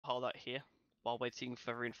stockpile that here while waiting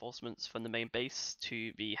for reinforcements from the main base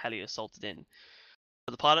to be heli assaulted in.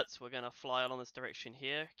 For the pilots, we're going to fly along this direction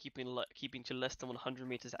here, keeping to less than 100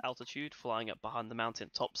 meters altitude, flying up behind the mountain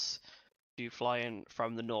tops to fly in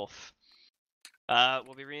from the north.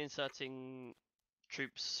 We'll be reinserting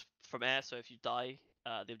troops from air, so if you die,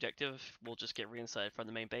 the objective will just get reinserted from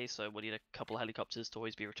the main base, so we'll need a couple of helicopters to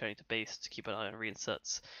always be returning to base to keep an eye on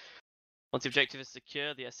reinserts. Once the objective is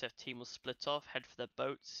secure, the SF team will split off, head for their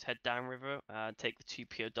boats, head downriver, and take the 2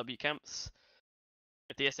 POW camps.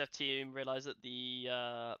 If the SF team realize that the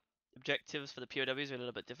objectives for the POWs are a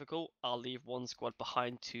little bit difficult, I'll leave one squad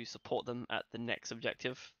behind to support them at the next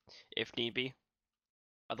objective, if need be.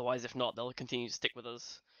 Otherwise, if not, they'll continue to stick with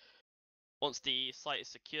us. Once the site is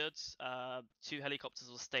secured, 2 helicopters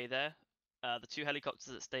will stay there. The 2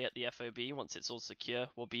 helicopters that stay at the FOB, once it's all secure,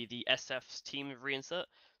 will be the SF's team reinsert.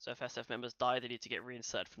 So if SF members die, they need to get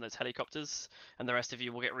reinserted from those helicopters, and the rest of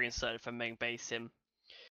you will get reinserted from main base in.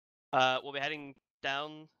 We'll be heading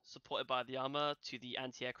down, supported by the armor, to the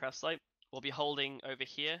anti-aircraft site. We'll be holding over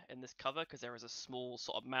here in this cover, because there is a small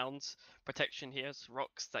sort of mound protection here, so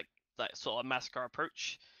rocks that sort of mask our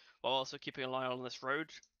approach, while also keeping an eye on this road.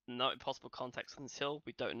 No possible contacts on this hill,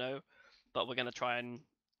 we don't know, but we're going to try and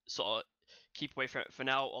sort of keep away from it for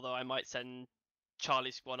now, although I might send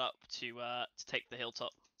Charlie's squad up to take the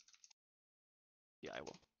hilltop. Yeah, I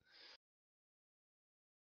will.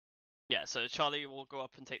 Yeah, so Charlie will go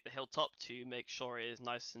up and take the hilltop to make sure it is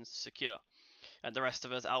nice and secure. And the rest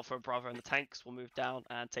of us, Alpha, Bravo, and the tanks, will move down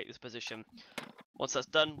and take this position. Once that's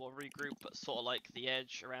done, we'll regroup sort of like the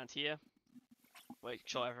edge around here. Make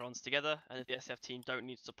sure everyone's together, and if the SF team don't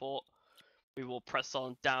need support, we will press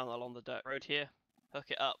on down along the dirt road here, hook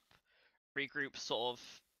it up, regroup sort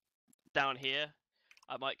of down here.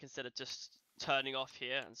 I might consider just turning off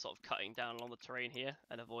here and sort of cutting down along the terrain here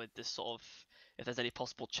and avoid this sort of, if there's any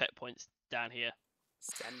possible checkpoints down here.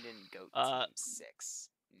 Send in goat team 6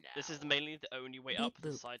 now. This is mainly the only way up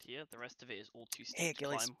the side here. The rest of it is all too steep to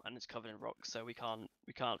climb, and it's covered in rocks, so we can't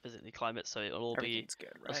physically climb it. So it'll all be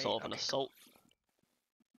a sort of an assault.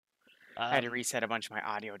 I had to reset a bunch of my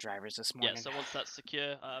audio drivers this morning. Yeah, so once that's secure,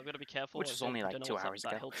 we've got to be careful. Which was only like 2 hours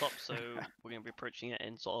ago. Hilltop, so we're going to be approaching it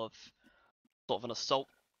in sort of an assault.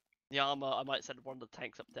 The armor, I might send one of the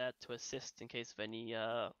tanks up there to assist in case of any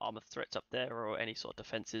armor threats up there or any sort of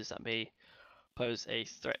defenses that may pose a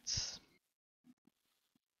threat.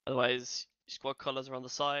 Otherwise, squad colors are on the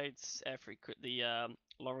sides. The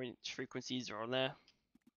long range frequencies are on there.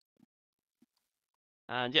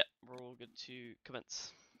 And yeah, we're all good to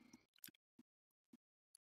commence.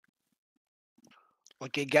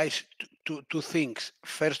 Okay, guys, two things.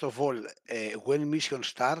 First of all, when mission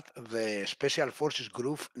start, the special forces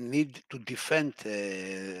group need to defend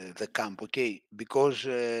the camp, okay? Because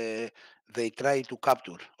they try to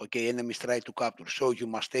capture, okay? Enemies try to capture. So you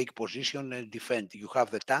must take position and defend. You have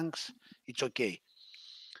the tanks, it's okay.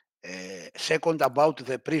 Second, about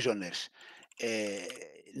the prisoners.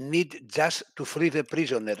 Need just to free the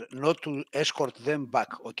prisoner, not to escort them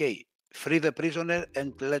back, okay? Free the prisoner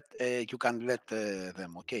and you can let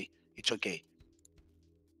them, okay? It's okay.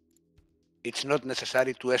 It's not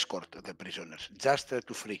necessary to escort the prisoners, just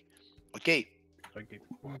to free, okay? Okay.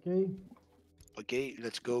 Okay. Okay,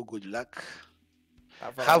 let's go, good luck.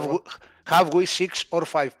 Have we 6 or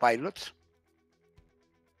 5 pilots?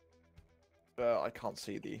 I can't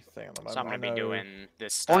see the thing on the moment. So I'm going to be doing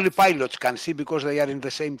this stuff. Only pilots can see because they are in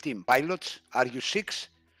the same team. Pilots, are you 6?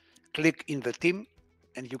 Click in the team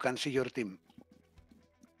and you can see your team.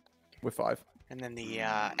 We're 5. And then the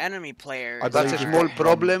enemy players. That's a small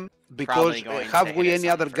problem because have we any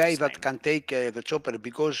other guy that can take the chopper?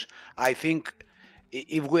 Because I think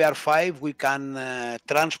if we are 5, we can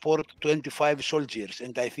transport 25 soldiers,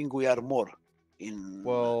 and I think we are more.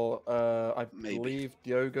 Well, I believe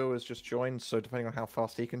Diogo has just joined, so depending on how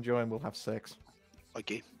fast he can join, we'll have 6.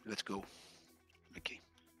 Okay, let's go. Okay,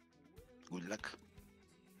 good luck.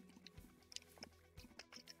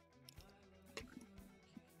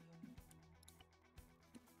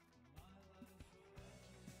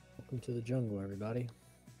 Welcome to the jungle, everybody.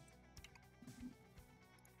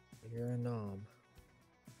 You're a Nom.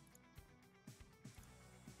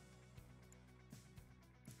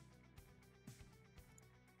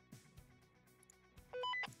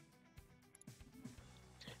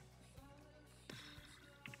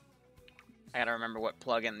 I gotta remember what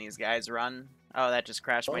plugin these guys run. Oh, that just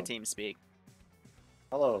crashed my TeamSpeak.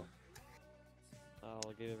 Hello.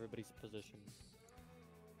 I'll give everybody's position.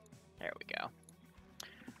 There we go.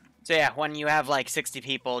 So yeah, when you have like 60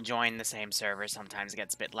 people join the same server, sometimes it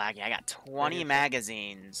gets a bit laggy. I got 20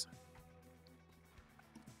 magazines.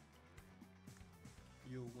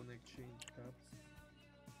 You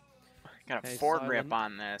Got a Hey, foregrip Silent.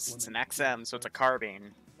 on this. It's an XM, so it's a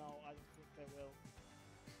carbine. No, I don't think they will.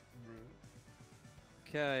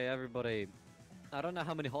 Okay, everybody. I don't know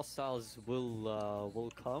how many hostiles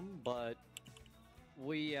will come, but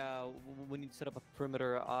we need to set up a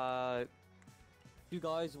perimeter. You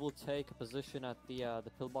guys will take a position at the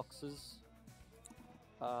pillboxes.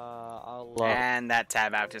 I'll. And that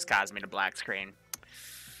tab out just caused me to black screen.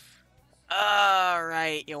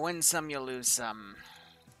 Alright, you win some, you lose some.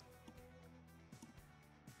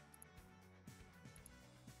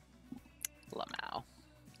 Lamau.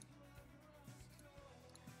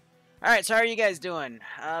 Alright, so how are you guys doing?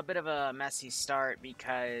 A bit of a messy start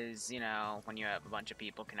because, you know, when you have a bunch of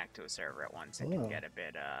people connect to a server at once, it can get a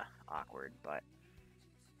bit awkward, but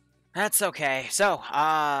that's okay. So,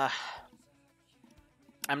 I'm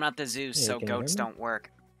not the Zeus, Hey, so can you hear goats me? don't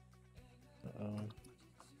work.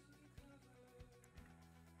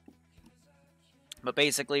 But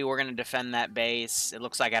basically, we're gonna defend that base. It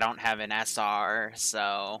looks like I don't have an SR,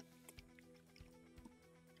 so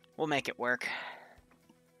we'll make it work.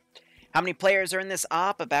 How many players are in this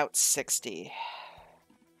op? About 60.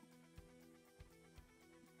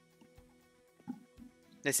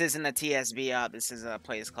 This isn't a TSB op. This is a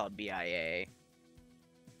place called BIA.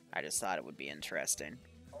 I just thought it would be interesting.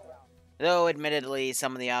 Though, admittedly,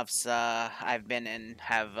 some of the ops I've been in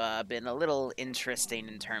have been a little interesting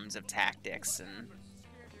in terms of tactics, and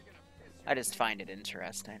I just find it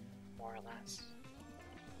interesting, more or less.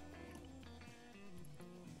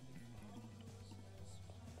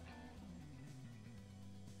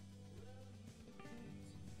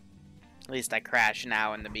 At least I crash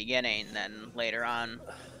now in the beginning, then later on.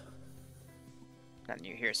 Then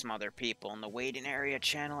you hear some other people in the waiting area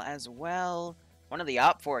channel as well. One of the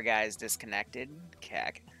Op4 guys disconnected.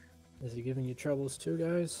 Cack. Is he giving you troubles too,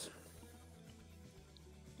 guys?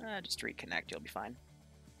 Just reconnect, you'll be fine.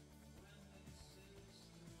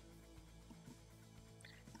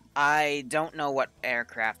 I don't know what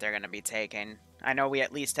aircraft they're going to be taking. I know we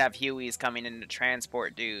at least have Hueys coming in to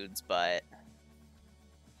transport dudes, but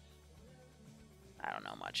I don't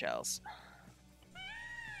know much else.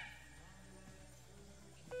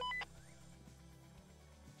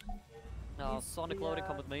 Sonic loading,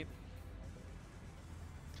 come with me.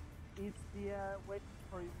 Is the waiting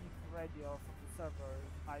for unique radio from the server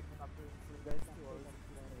icon appearing for you guys too, or is it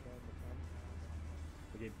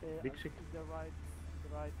just Okay, big sick. the right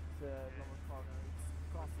lower corner? It's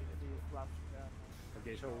constantly flashing.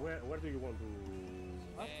 Okay, so where do you want to?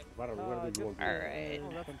 Varro, where do you want to? Alright.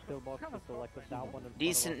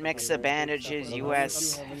 Decent mix of bandages,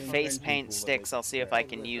 US face paint sticks. I'll see if I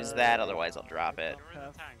can use that, otherwise I'll drop it.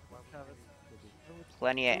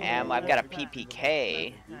 Plenty of ammo. I've got a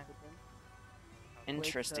PPK.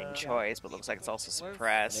 Interesting choice, but looks like it's also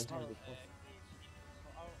suppressed.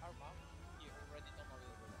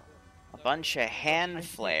 A bunch of hand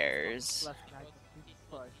flares,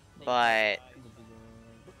 but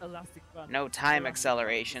no time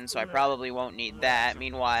acceleration, so I probably won't need that.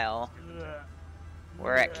 Meanwhile,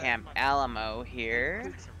 we're at Camp Alamo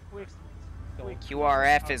here.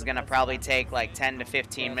 QRF is gonna probably take like 10 to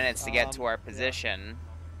 15 minutes to get to our position.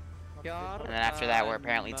 And then after that, we're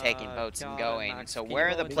apparently taking boats and going. So where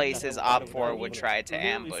are the places Op4 would try to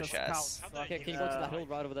ambush us? Okay, can you go to that hill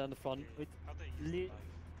right over there in the front?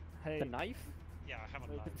 Hey. The knife? Yeah, I have a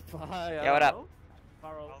knife. Yeah, what up?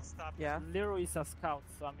 Farrell, I'll stop. Yeah. Liru is a scout,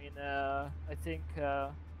 so I mean, I think, you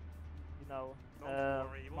know,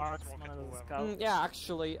 worry, you won't Marksman rocket as a whoever. scout. Yeah,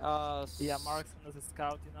 actually, Yeah, Marksman as a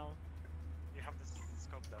scout, you know. You have the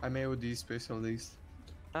scope there. I'm AOD specialist.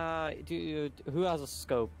 who has a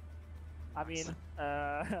scope? I mean,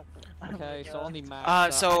 Okay, so only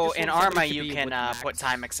Max. So in Arma you you can put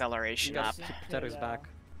time acceleration up. Protector's back.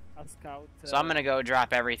 a scout. So I'm gonna go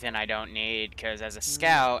drop everything I don't need, because as a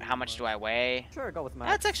scout, how much do I weigh? Sure, go with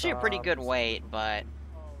Max. That's actually a pretty good weight, but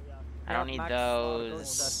Oh, yeah. I don't need Max, go to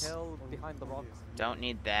those. that hill behind the rock. Don't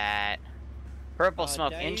need that. Purple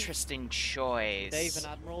smoke, Dave? interesting choice. Dave and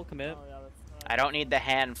Admiral, come in. Oh, yeah, that's I don't need the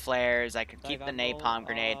hand flares. I could keep Dave, the Admiral, napalm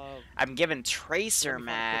grenade. I'm given tracer 25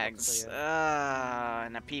 mags. bullets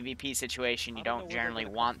In a PvP situation, you don't generally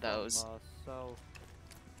want those. So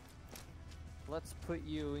let's put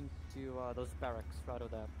you into those barracks right over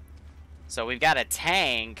there. So we've got a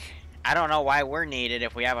tank. I don't know why we're needed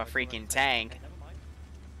if we have a freaking tank. Never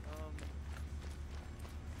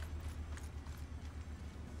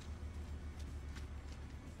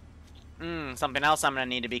mind. Something else I'm gonna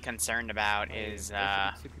need to be concerned about is,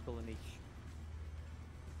 there should be 2 people in each.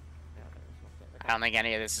 Yeah, there's one there. I don't think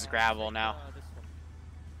any of this is gravel now. This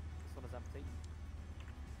one is empty.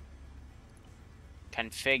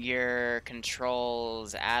 Configure,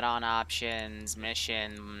 controls, add-on options,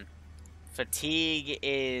 mission. Fatigue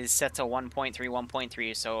is set to 1.3,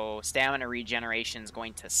 1.3, so stamina regeneration is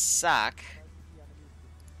going to suck.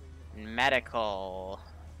 Medical.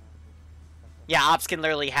 Yeah, ops can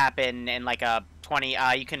literally happen in like a 20,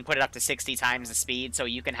 you can put it up to 60 times the speed, so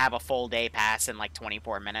you can have a full day pass in like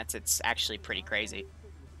 24 minutes. It's actually pretty crazy.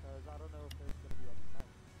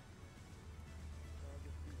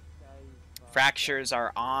 Fractures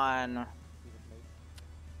are on.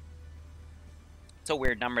 It's a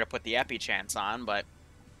weird number to put the epi chance on, but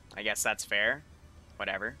I guess that's fair.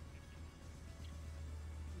 Whatever.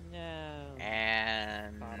 No.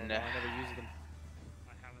 And I don't know, I never used them.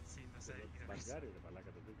 I haven't seen the say either.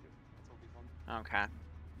 Okay.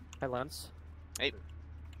 Hi, Lance. Hey.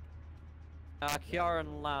 Kiara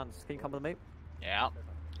and Lance, can you come with me? Yeah.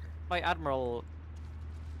 My Admiral.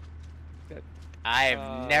 Good.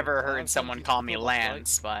 I've never heard I've someone sent you call the me toolbox, right?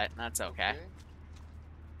 Lance, but that's okay.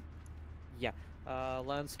 Yeah.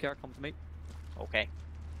 Lance, Kiara, come to me. Okay.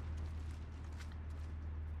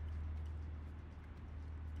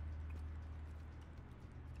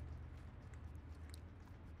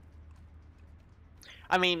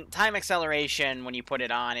 I mean, time acceleration, when you put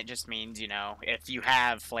it on, it just means, you know, if you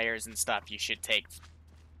have flares and stuff, you should take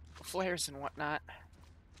flares and whatnot.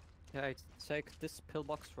 Yeah, take this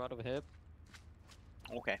pillbox right over here.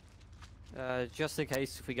 Okay. Just in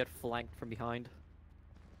case if we get flanked from behind.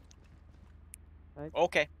 Right?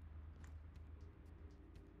 Okay.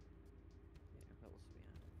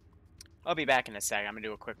 I'll be back in a sec. I'm gonna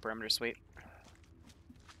do a quick perimeter sweep.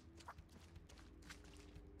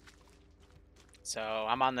 So,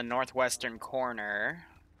 I'm on the northwestern corner.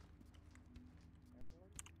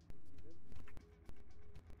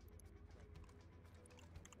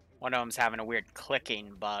 One of them's having a weird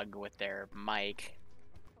clicking bug with their mic.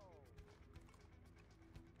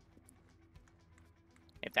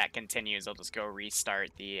 If that continues, I'll just go restart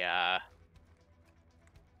the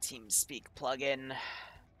TeamSpeak plugin.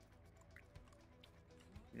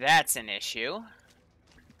 That's an issue.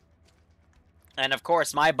 And of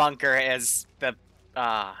course, my bunker is the...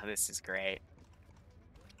 this is great.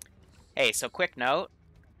 Hey, so quick note.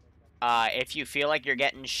 If you feel like you're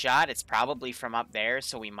getting shot, it's probably from up there,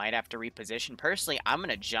 so we might have to reposition. Personally, I'm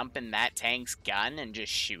gonna jump in that tank's gun and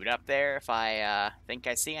just shoot up there if I, think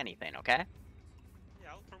I see anything, okay?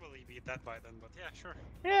 Yeah, I'll probably be dead by then, but yeah, sure.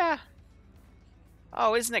 Yeah.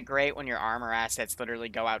 Oh, isn't it great when your armor assets literally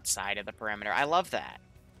go outside of the perimeter? I love that.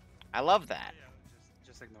 I love that. Yeah,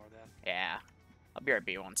 just ignore that. Yeah. I'll be right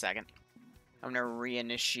back 1 second. I'm gonna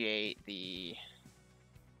reinitiate the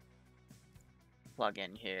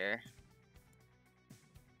plugin here.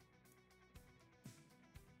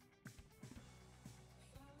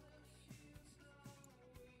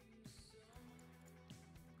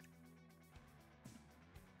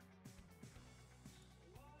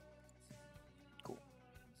 Cool.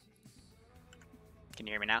 Can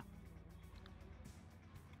you hear me now?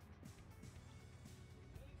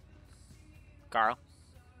 Carl?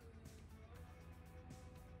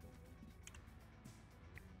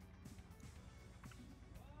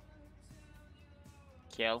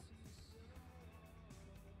 Kill.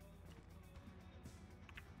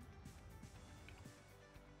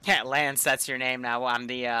 Yeah, Lance, that's your name now. I'm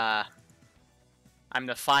the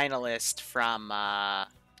finalist from,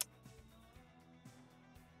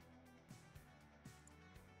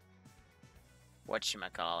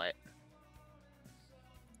 whatchamacallit.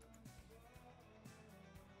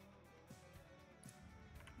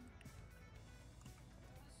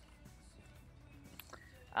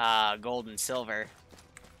 Gold and silver.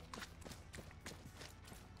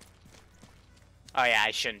 Oh yeah,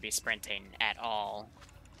 I shouldn't be sprinting at all.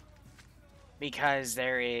 Because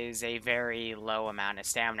there is a very low amount of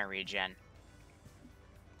stamina regen.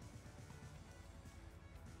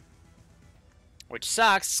 Which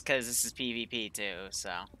sucks, because this is PvP too,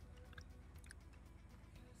 so...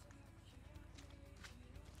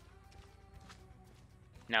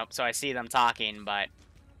 Nope, so I see them talking, but...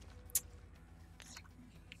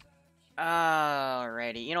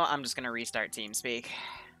 Alrighty, you know what, I'm just gonna restart TeamSpeak.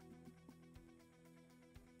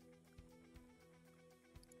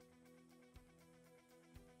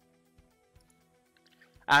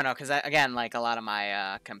 I don't know, because, again, like, a lot of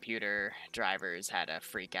my computer drivers had a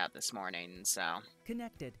freak out this morning, so...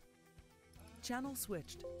 Connected. Channel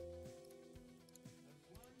switched.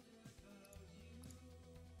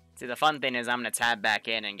 See, the fun thing is I'm going to tab back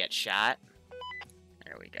in and get shot.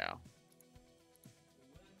 There we go.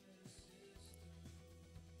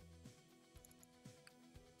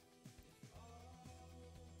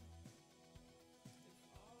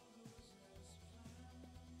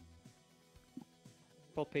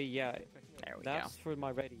 Copy, yeah. There we That's for my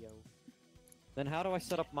radio. Then how do I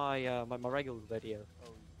set up my my regular radio?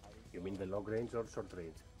 You mean the long range or short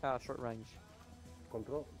range? Short range.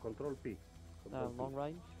 Control P. Control Long P.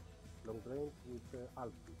 range? Long range with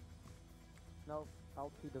Alt P. No,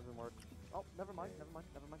 Alt P doesn't work. Oh, never mind. Said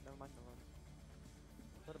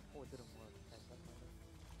it before, it didn't work. Okay, that's not it.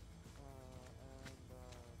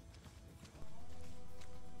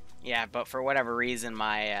 Yeah, but for whatever reason,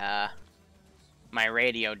 my my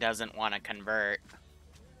radio doesn't want to convert.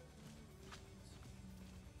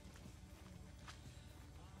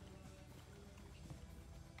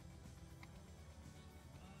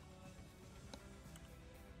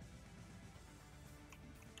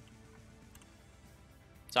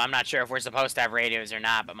 So I'm not sure if we're supposed to have radios or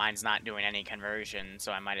not, but mine's not doing any conversion,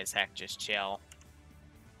 so I might as heck just chill.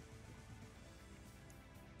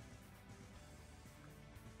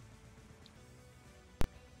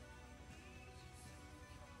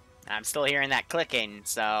 I'm still hearing that clicking,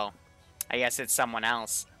 so I guess it's someone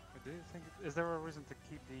else. Do you think, is there a reason to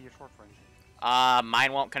keep the short range?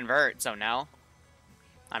 Mine won't convert, so no.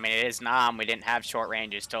 I mean, it is NOM. We didn't have short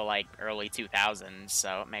ranges till like early 2000s,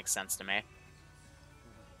 so it makes sense to me.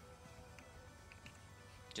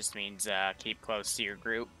 Just means keep close to your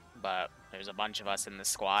group, but there's a bunch of us in the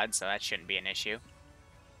squad, so that shouldn't be an issue.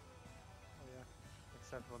 Oh yeah,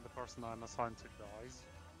 except when the person I'm assigned to dies.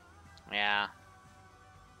 Yeah.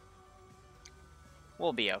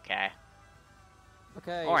 We'll be okay.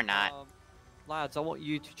 Okay. Or not. Lads, I want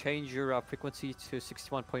you to change your frequency to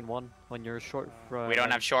 61.1 when you're short. We don't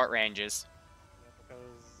have short ranges. Yeah,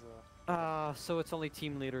 because... so it's only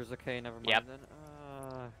team leaders. Okay, never mind Yep. then.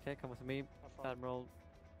 Okay, come with me, Admiral.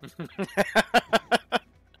 Yeah,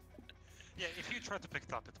 if you try to pick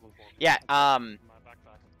it up, it will work. Yeah, My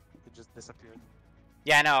backpack, it just disappeared.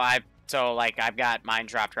 Yeah, no, so like I've got mine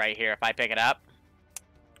dropped right here. If I pick it up,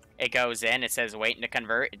 it goes in, it says waiting to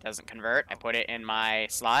convert, it doesn't convert. I put it in my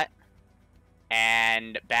slot.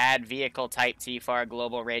 And bad vehicle type TFAR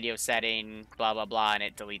global radio setting, blah blah blah, and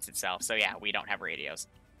it deletes itself. So yeah, we don't have radios.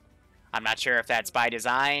 I'm not sure if that's by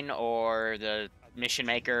design or the mission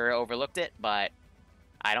maker overlooked it, but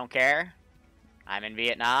I don't care. I'm in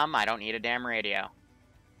Vietnam, I don't need a damn radio.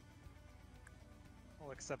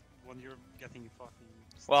 Well, except when you're getting fucking...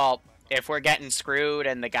 Well, if we're getting screwed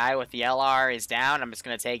and the guy with the LR is down, I'm just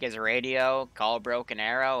going to take his radio, call Broken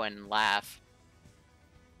Arrow, and laugh.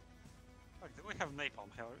 Look, do we have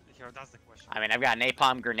napalm here? That's the question. I mean, I've got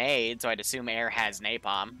napalm grenades, so I'd assume air has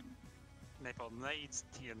napalm. Napalm nades,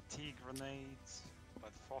 TNT grenades,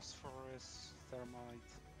 but phosphorus, thermite...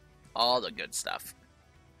 All the good stuff.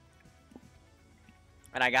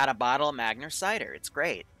 And I got a bottle of Magner cider. It's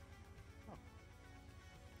great.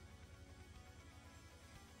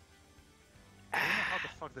 I don't know how the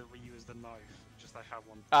fuck did we use the knife? Just I have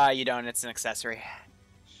one. You don't. It's an accessory.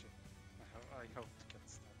 Shit. I hope to get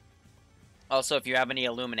stuff. Also, if you have any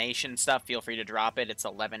illumination stuff, feel free to drop it. It's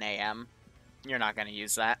 11 a.m. You're not going to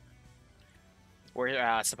use that.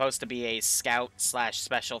 We're supposed to be a scout /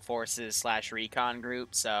 special forces / recon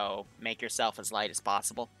group, so make yourself as light as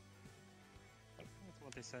possible. That's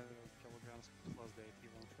what they said, kilograms plus the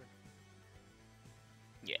AP-13.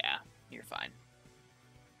 Yeah, you're fine.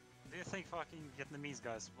 Do you think fucking Vietnamese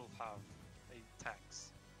guys will have a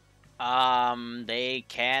tanks? They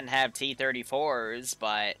can have T-34s,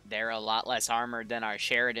 but they're a lot less armored than our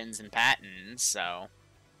Sheridans and Pattons, so...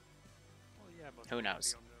 Well, yeah, but who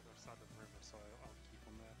knows? On the other side of the river, so I'll keep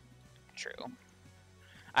them there. True.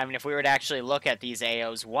 I mean, if we were to actually look at these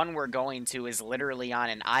AOs, one we're going to is literally on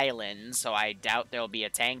an island, so I doubt there'll be a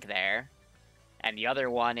tank there. And the other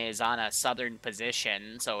one is on a southern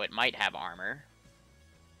position, so it might have armor.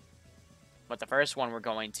 But the first one we're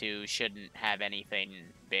going to shouldn't have anything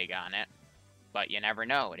big on it. But you never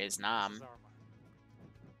know, it is Nam. This is armor.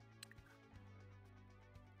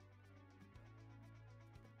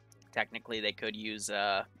 Technically, they could use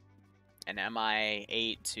an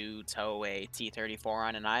MI-8 to tow a T-34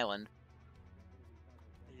 on an island.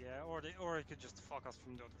 Yeah, or it could just fuck us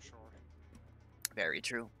from the other shore. Very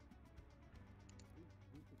true.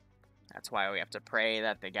 That's why we have to pray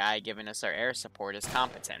that the guy giving us our air support is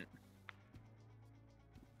competent.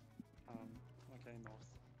 Okay, north.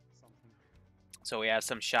 Something. So we have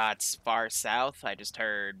some shots far south. I just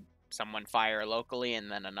heard someone fire locally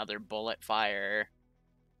and then another bullet fire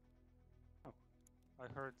I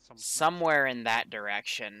heard some... somewhere in that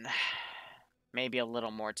direction. Maybe a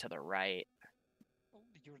little more to the right. Well,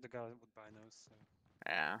 you're the guy with binos, so...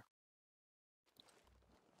 Yeah.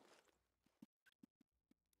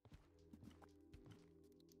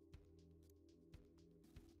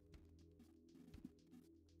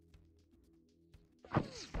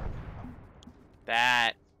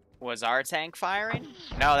 That was our tank firing?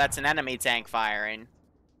 No, that's an enemy tank firing.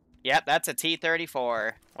 Yep, that's a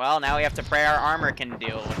T-34. Well, now we have to pray our armor can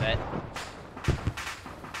deal with it.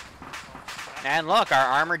 And look, our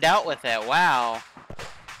armor dealt with it. Wow.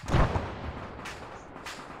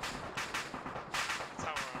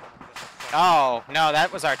 Oh, no,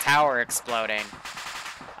 that was our tower exploding.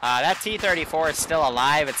 That T-34 is still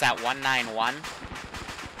alive. It's at 191.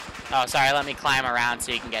 Oh, sorry, let me climb around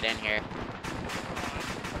so you can get in here.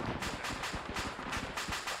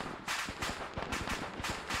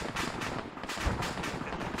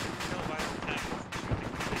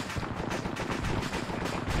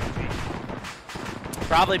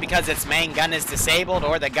 Probably because its main gun is disabled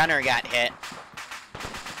or the gunner got hit.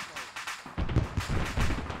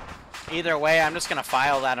 Either way, I'm just gonna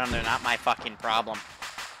file that under not my fucking problem.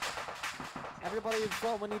 Everybody in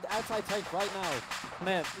front, we need outside tank right now.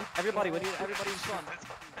 Man, everybody, we need everybody in front.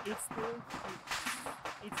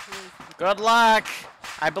 Good luck!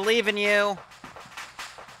 I believe in you.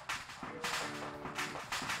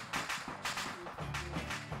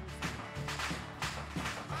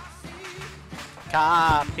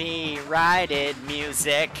 Copyrighted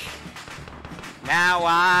music. Now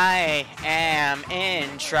I am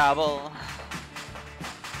in trouble.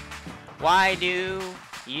 Why do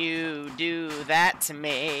you do that to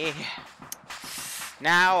me?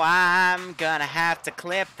 Now I'm gonna have to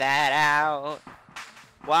clip that out.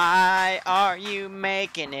 Why are you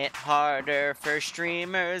making it harder for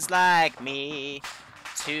streamers like me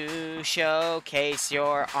to showcase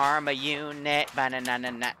your armor unit? Na na na na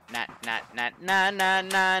na na na na na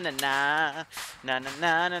na na na na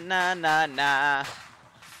na na na na.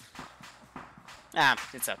 Ah,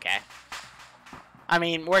 it's okay. I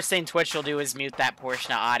mean, worst thing Twitch will do is mute that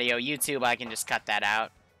portion of audio. YouTube, I can just cut that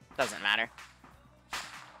out. Doesn't matter.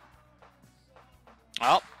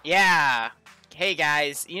 Well, yeah. Hey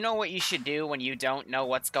guys, you know what you should do when you don't know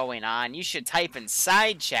what's going on? You should type in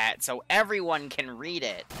side chat so everyone can read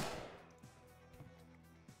it.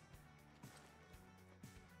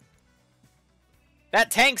 That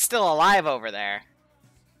tank's still alive over there.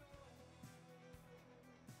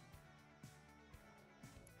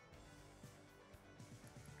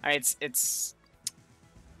 Alright, it's...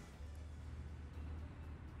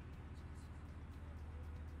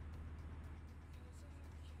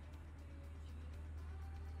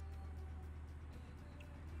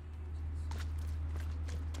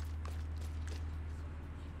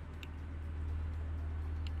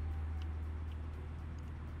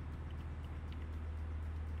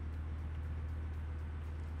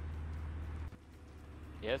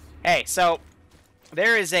 Yes? Hey, so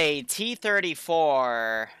there is a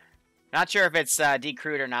T-34. Not sure if it's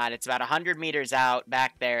decrewed or not. It's about 100 meters out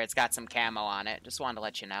back there. It's got some camo on it. Just wanted to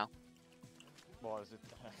let you know. What is it?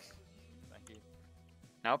 Thank you.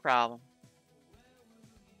 No problem.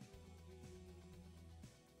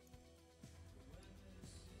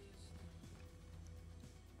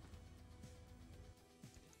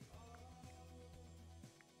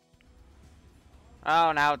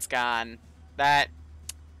 Oh, now it's gone. That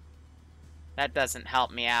doesn't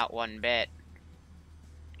help me out one bit.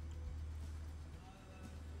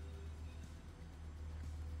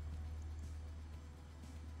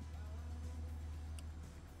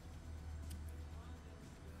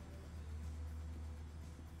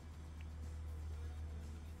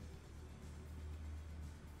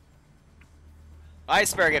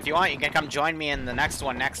 Iceberg, if you want, you can come join me in the next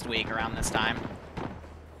one next week around this time.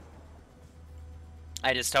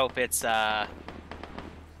 I just hope it's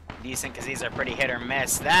decent, because these are pretty hit or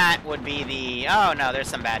miss. That would be the... Oh, no, there's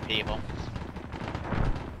some bad people.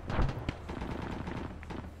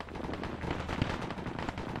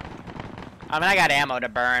 I mean, I got ammo to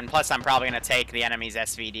burn, plus I'm probably going to take the enemy's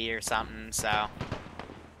SVD or something, so...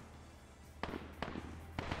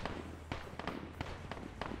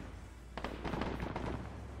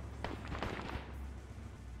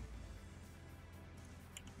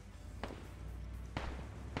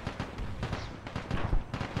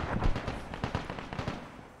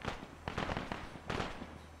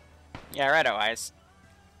 Yeah, righto, Ice.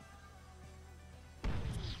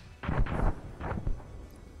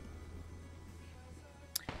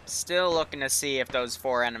 Still looking to see if those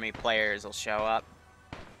 4 enemy players will show up.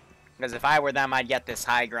 Because if I were them, I'd get this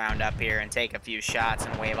high ground up here and take a few shots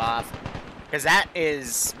and wave off. Because that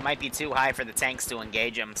might be too high for the tanks to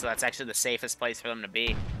engage them, so that's actually the safest place for them to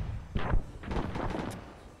be.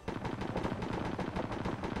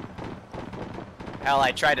 Hell,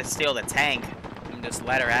 I tried to steal the tank and just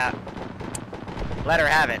let her out. Let her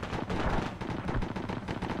have it.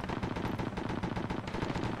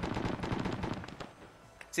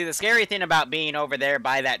 See, the scary thing about being over there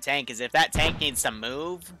by that tank is if that tank needs to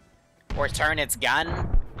move or turn its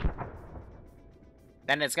gun,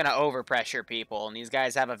 then it's going to overpressure people. And these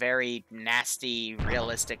guys have a very nasty,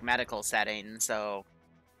 realistic medical setting, so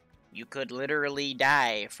you could literally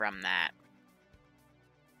die from that.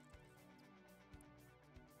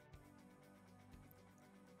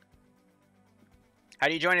 How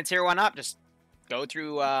do you join a tier 1 op? Just go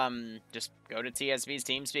through, just go to TSV's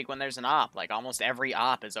TeamSpeak when there's an op. Like, almost every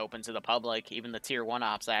op is open to the public, even the tier 1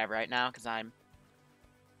 ops I have right now, because I'm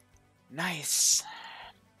nice.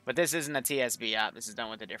 But this isn't a TSB op. This is done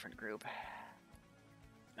with a different group.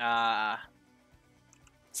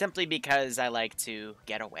 Simply because I like to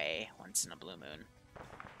get away once in a blue moon.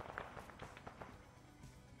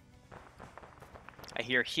 I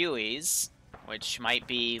hear Hueys, which might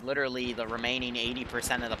be literally the remaining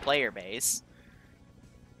 80% of the player base.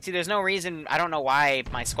 See, there's no reason, I don't know why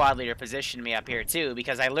my squad leader positioned me up here too,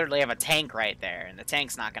 because I literally have a tank right there, and the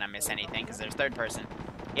tank's not going to miss anything because there's third person.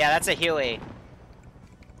 Yeah, that's a Huey.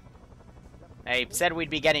 I said we'd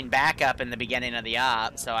be getting backup in the beginning of the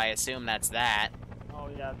op, so I assume that's that. Oh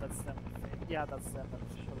yeah, that's them. Yeah, that's them.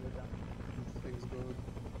 That's surely them. Thanks, God.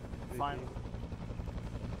 Fine.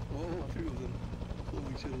 Oh, three of them.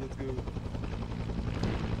 Holy shit, let's go.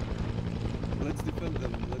 Let's defend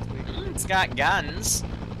them. Let's make it. It's got guns.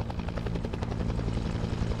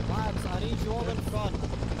 Lads, I need you all in front.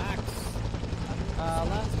 Max.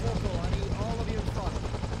 Lance Corporal, I need all of you in front.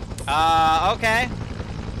 Okay.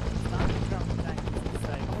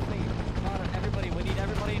 Everybody, we need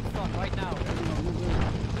everybody in front right now.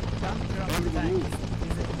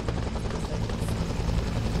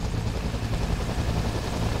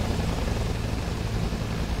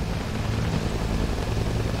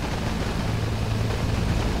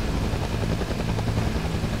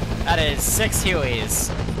 That is 6 Hueys.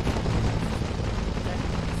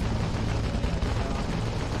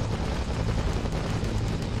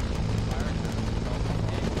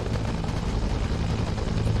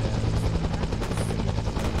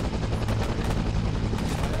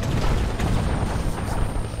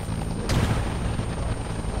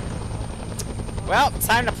 Well, it's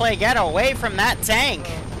time to play get away from that tank.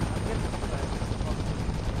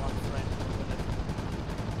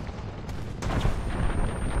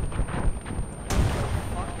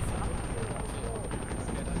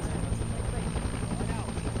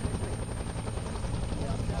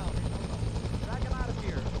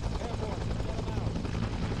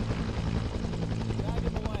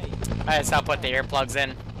 I just help put the earplugs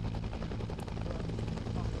in.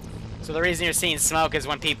 So the reason you're seeing smoke is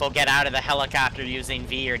when people get out of the helicopter using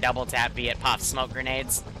V or double tap V, it pops smoke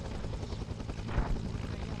grenades.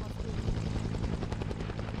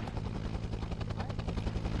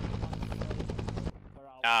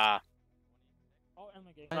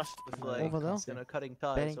 Over there. Cutting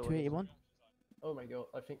ties. Bearing 281. Oh my god,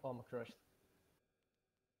 I think armor crashed.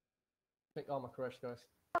 I think armor crashed, guys.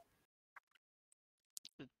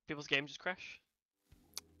 Did people's game just crash?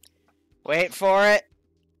 Wait for it.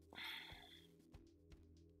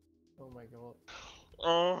 Oh my god.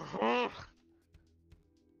 Oh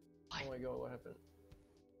my god, what happened?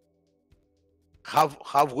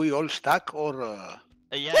 Have we all stuck or?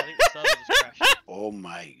 Yeah, I think the server just crashed. Oh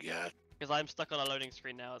my god. Because I'm stuck on a loading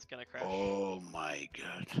screen now, it's gonna crash. Oh my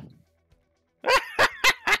god.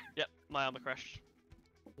 Yep, my armor crashed.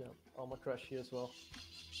 Yeah, armor crash here as well.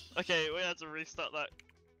 Okay, we had to restart that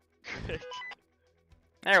quick.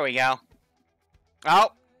 There we go.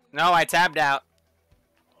 Oh, no, I tabbed out.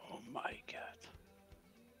 Oh my god.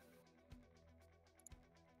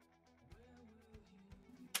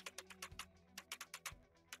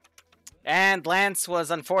 And Lance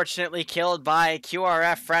was unfortunately killed by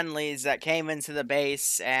QRF friendlies that came into the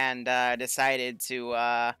base and decided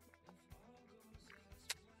to,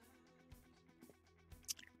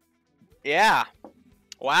 yeah.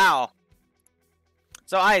 Wow.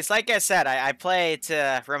 So, Ice, like I said, I play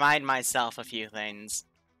to remind myself a few things.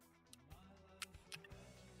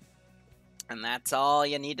 And that's all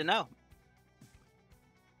you need to know.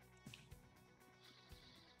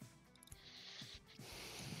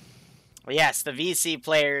 Well, yes, the VC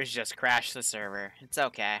players just crashed the server. It's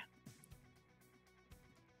okay.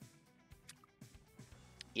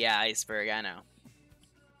 Yeah, Iceberg, I know.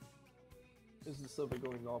 Is the server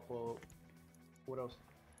going off or what else?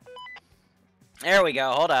 There we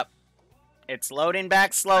go, hold up. It's loading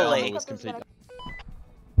back slowly.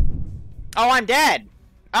 Oh, I'm dead!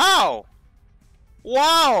 Oh!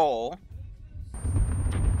 Whoa!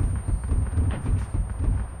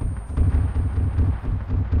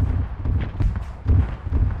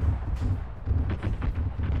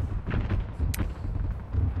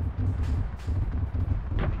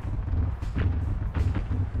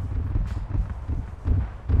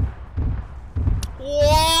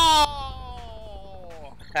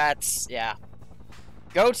 That's, yeah.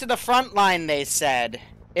 Go to the front line, they said.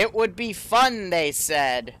 It would be fun, they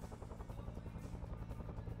said.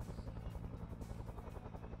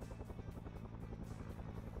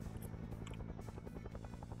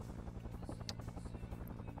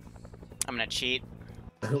 I'm gonna cheat.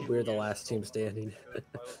 We're the last team standing.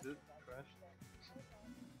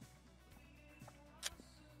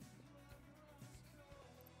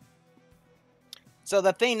 So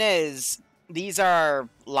the thing is, these are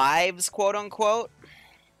lives, quote unquote.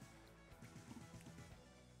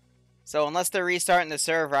 So unless they're restarting the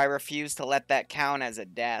server, I refuse to let that count as a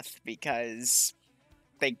death because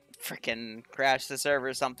they freaking crash the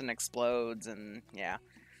server, something explodes, and yeah.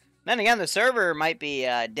 Then again, the server might be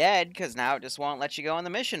dead because now it just won't let you go in the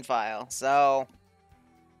mission file. So,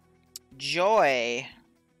 joy.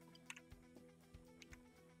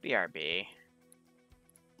 BRB.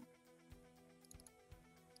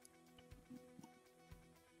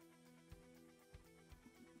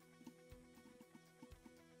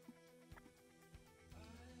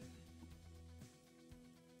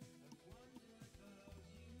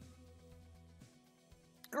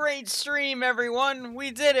 Great stream, everyone! We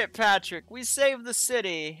did it, Patrick! We saved the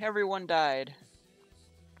city! Everyone died.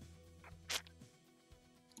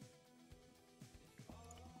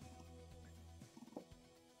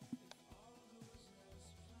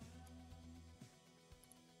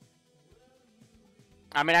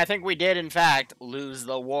 I mean, I think we did, in fact, lose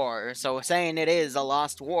the war, so saying it is a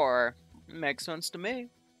lost war makes sense to me.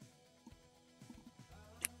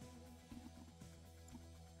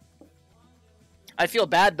 I feel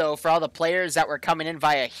bad, though, for all the players that were coming in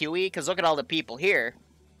via Huey, because look at all the people here.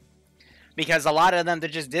 Because a lot of them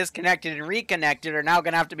that just disconnected and reconnected are now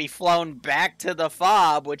going to have to be flown back to the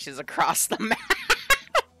FOB, which is across the map.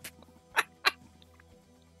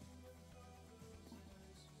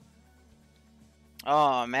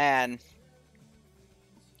 Oh, man.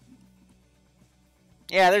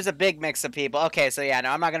 Yeah, there's a big mix of people. Okay, so yeah,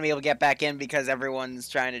 no, I'm not going to be able to get back in because everyone's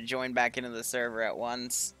trying to join back into the server at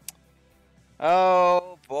once.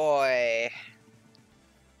 Oh, boy.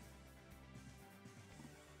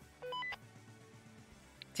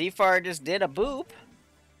 T-Far just did a boop.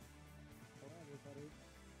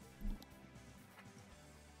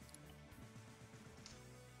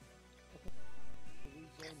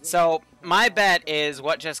 So, my bet is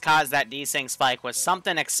what just caused that desync spike was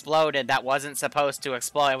something exploded that wasn't supposed to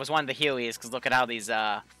explode. It was one of the Hueys, because look at how these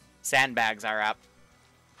sandbags are up.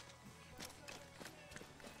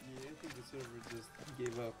 Yeah, I think the server just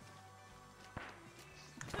gave up.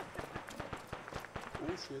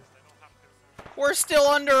 Oh shit. We're still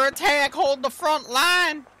under attack! Hold the front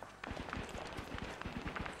line!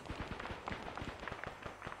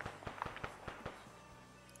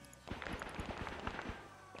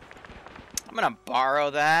 I'm gonna borrow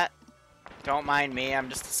that. Don't mind me, I'm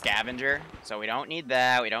just a scavenger. So we don't need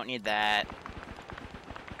that, we don't need that.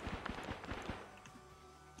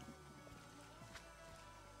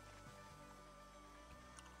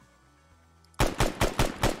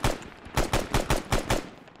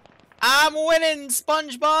 I'm winning,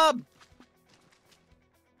 SpongeBob!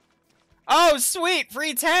 Oh, sweet!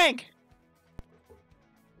 Free tank!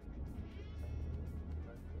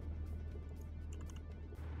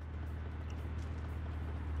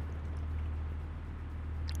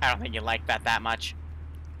 I don't think you like that much.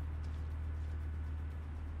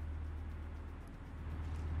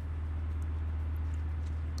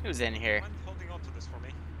 Who's in here? Mind holding on to this for me?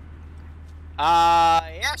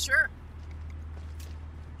 Yeah, sure.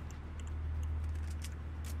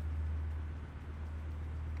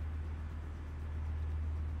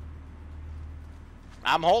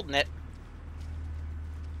 I'm holding it.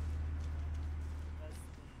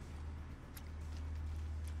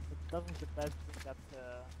 It doesn't the best thing that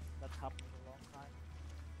happened in a long time.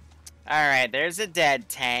 Alright, there's a dead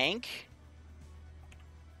tank.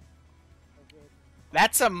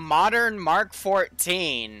 That's a modern Mark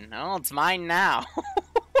 14. Oh, it's mine now.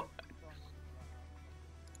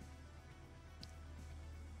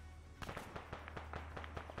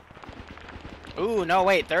 Ooh, no,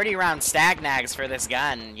 wait, 30 round stag nags for this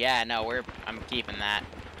gun. Yeah, no, I'm keeping that.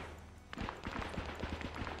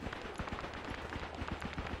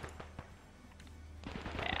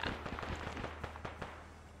 Yeah.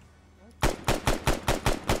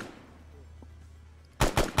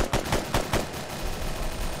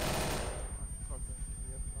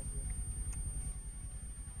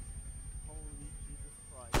 Holy Jesus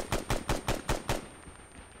Christ.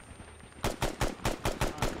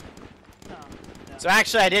 So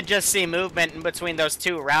actually, I did just see movement in between those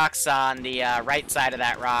two rocks on the right side of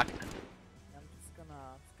that rock. I'm just gonna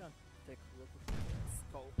take a look at the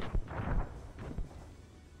scope.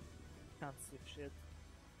 Can't see shit.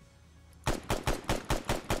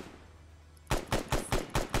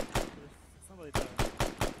 There's somebody there.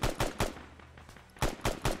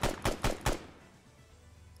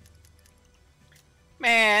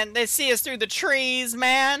 Man, they see us through the trees,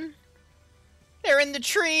 man. They're in the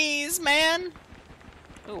trees, man.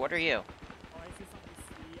 Ooh, what are you? Oh,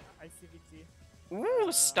 I see some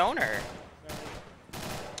Ooh, stoner.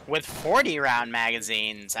 With 40 round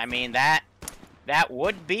magazines. I mean, that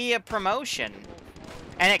would be a promotion.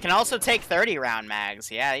 And it can also take 30 round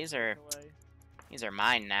mags. Yeah, these are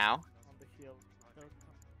mine now. On the hill.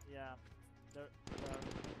 Yeah.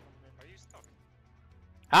 Are you stuck?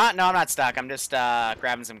 Huh? No, I'm not stuck. I'm just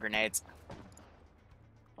grabbing some grenades.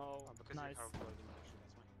 Oh, Because nice. you have blood emotion,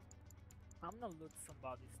 that's why. I'm gonna loot some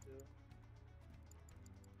bodies too.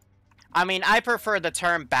 I mean, I prefer the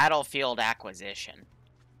term battlefield acquisition.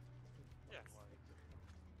 Yeah.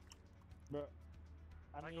 But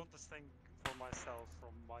I got this thing for myself from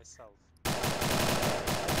myself.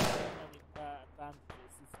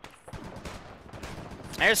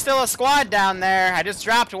 There's still a squad down there. I just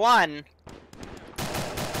dropped one.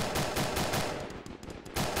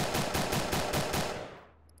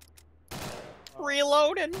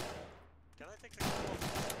 Reloading. Can I take the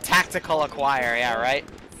Tactical acquire, yeah, right?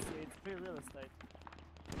 It's free real estate.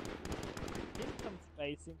 Give some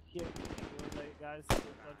spacing here, guys. Don't you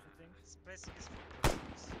think? Spacing is for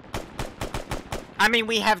Christmas. I mean,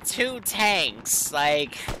 we have 2 tanks.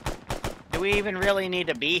 Like, do we even really need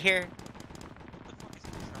to be here?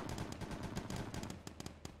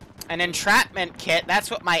 An entrapment kit, that's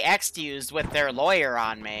what my ex used with their lawyer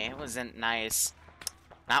on me. It wasn't nice.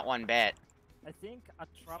 Not one bit. I think a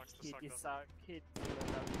trap kit is a kit.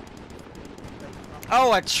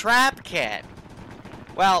 Oh, a trap kit!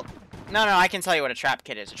 Well, no, I can tell you what a trap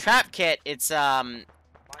kit is. A trap kit, it's,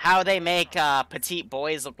 how they make, petite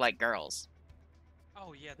boys look like girls.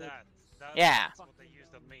 Oh yeah, that. Yeah. That's what they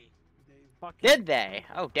used on me. Did they?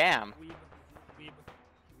 Oh, damn.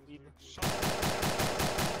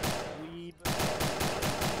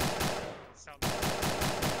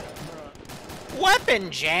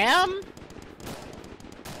 Weapon jam?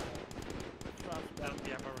 That'd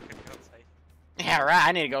be American gun say. Yeah, right.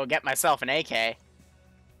 I need to go get myself an AK.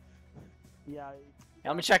 Yeah.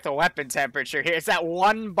 Let me check the weapon temperature here. It's that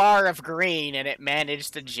 1 bar of green, and it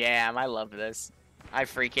managed to jam. I love this. I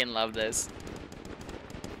freaking love this.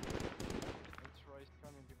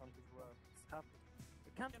 I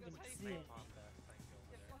can't even see it.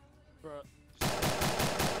 Bro.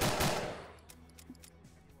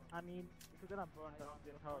 I mean, if you're gonna burn down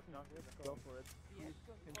the power plant, let's go for it.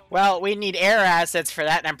 Well, we need air assets for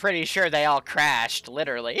that, and I'm pretty sure they all crashed,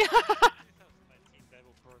 literally. I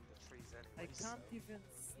can't even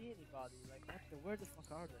see anybody. Like, where the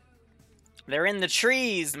fuck are they? They're in the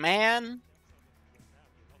trees, man.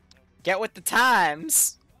 Get with the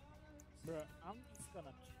times. Bro, I'm just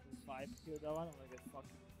gonna survive here though. I don't wanna get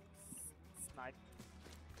fucking sniped.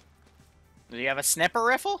 Do you have a sniper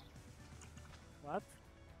rifle? What?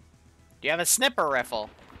 Do you have a sniper rifle?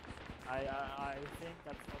 I think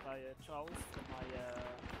that's what I chose for my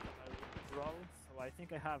role, so I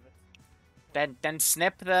think I have it. Then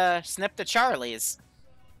snip the Charlies.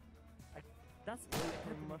 That's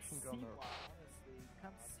very machine gunner. Honestly, you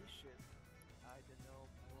can't see shit. I don't know,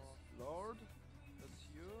 Lord, that's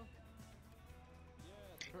you.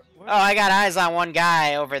 Oh, I got eyes on one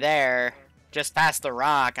guy over there, just past the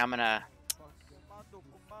rock. I'm gonna.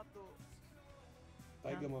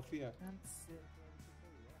 Tiger Mafia.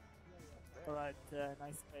 Alright,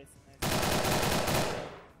 nice space.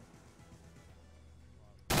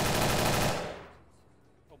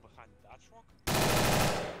 Oh, behind that rock?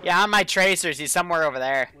 Yeah, on my tracers. He's somewhere over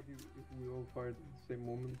there. We all fired at the same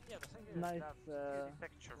moment. Yeah, the thing is, Nice,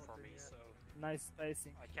 picture for me, so nice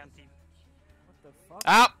spacing. I can't even. What the fuck?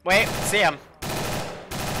 Oh, wait, see him.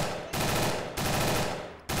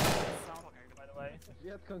 Sound, by the way.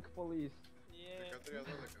 Vietkong police.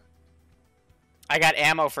 I got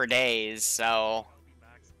ammo for days, so.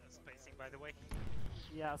 Spacing, by the way.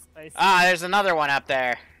 Yeah, spacing. Ah, there's another one up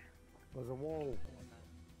there. There's a wall.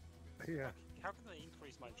 Yeah. How can I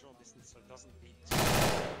increase my draw distance so it doesn't need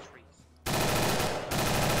trees?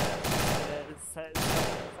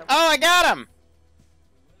 Oh, I got him!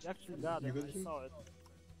 You actually got him, I saw it.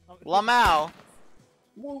 Lamau.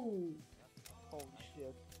 Whoa! Holy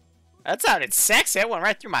shit. That sounded sexy. It went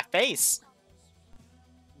right through my face.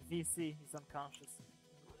 VC, he's unconscious.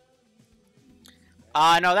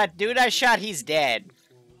 No, that dude I shot, he's dead.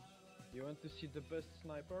 You want to see the best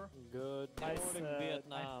sniper? Good Nice, morning,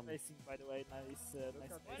 Vietnam. Nice spacing, by the way. Nice spacing.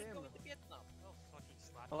 Oh, fucking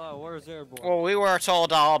slash Hello, where's Airborne? Well, we were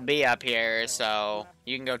told to all be up here, so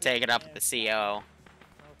you can go take it up with the CO.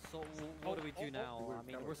 So what do we do now? I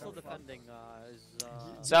mean, we're still defending.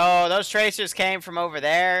 So those tracers came from over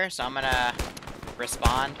there, so I'm gonna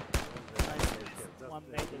respond. One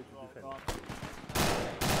native roll gone.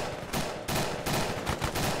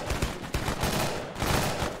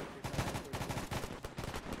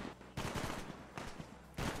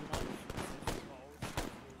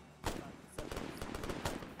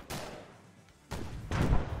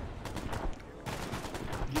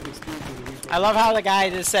 I love how the guy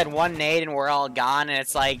just said one nade and we're all gone, and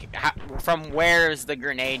it's like, from where is the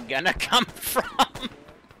grenade gonna come from?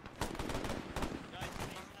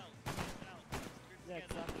 Yeah,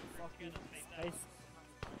 exactly. Fucking space.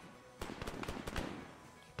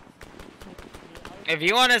 If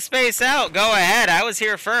you want to space out, go ahead. I was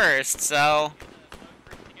here first, so.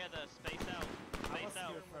 Together, space out. Space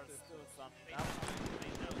out.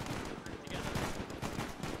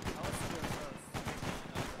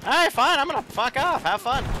 Alright, fine. I'm gonna fuck off. Have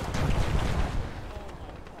fun.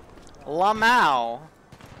 Lamau.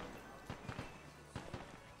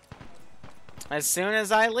 As soon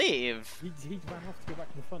as I leave. He ran off to go back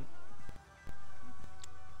to the front.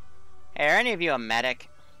 Hey, are any of you a medic?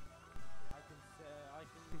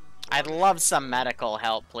 I'd love some medical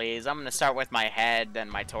help, please. I'm gonna start with my head, then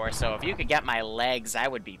my torso. If you could get my legs, I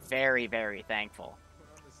would be very, very thankful. We're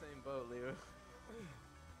on the same boat, Liru.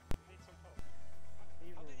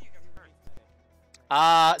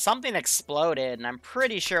 Something exploded, and I'm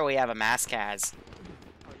pretty sure we have a mass cas.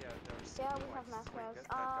 Yeah, we have mass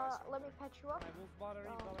cas. Let me patch you up.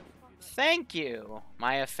 Thank you,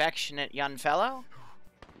 my affectionate young fellow.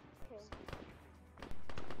 Okay.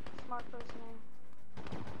 Smart person.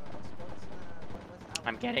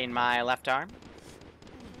 I'm getting my left arm.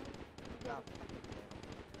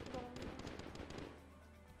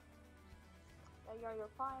 You're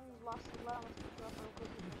fine. Lost some blood.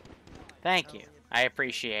 Thank you. I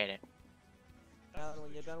appreciate it.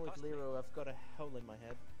 When you're done with Liru, I've got a hole in my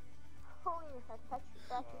head. Hole in your head. Patch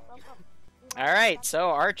yourself up. Alright, so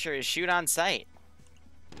archers shoot on sight.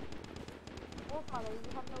 Wolfmother,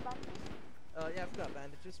 you have no bandages? Yeah, I've got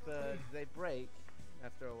bandages, but they break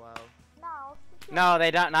after a while. No,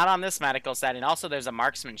 they don't. Not on this medical setting. Also, there's a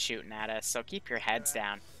marksman shooting at us, so keep your heads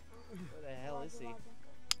down. Where the hell is he?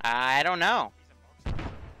 I don't know.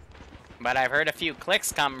 But I've heard a few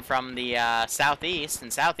clicks come from the southeast,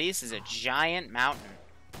 and southeast is a giant mountain.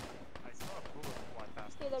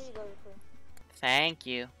 Okay, there you go, you're free. Thank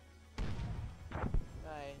you.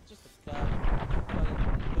 Hey, just a gun.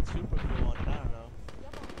 Put super glue on it, I don't know.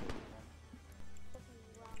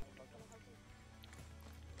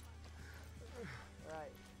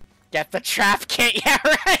 Right. Get the trap kit, yeah,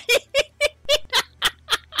 right?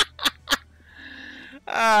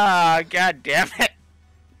 Oh, god damn it.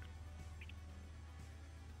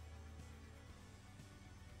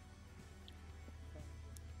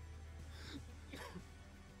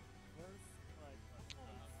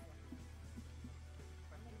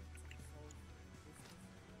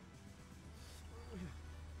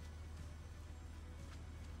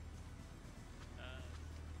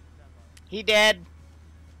 He dead.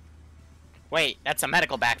 Wait, that's a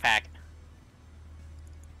medical backpack.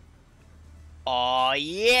 Oh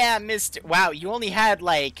yeah, Mr. Wow, you only had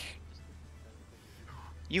like...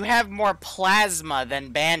 You have more plasma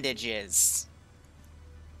than bandages.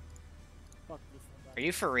 Are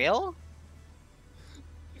you for real?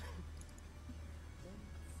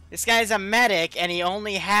 This guy's a medic and he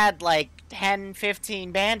only had like 10,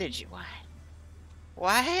 15 bandages. What?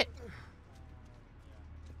 What?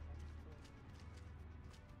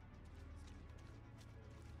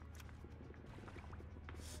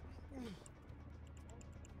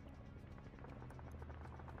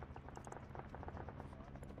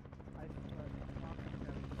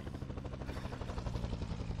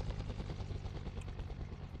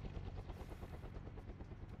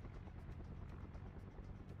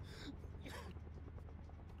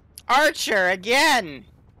 Archer again!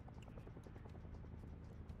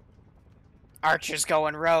 Archer's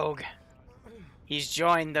going rogue. He's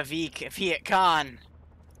joined the Viet Cong.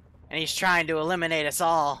 And he's trying to eliminate us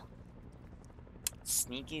all.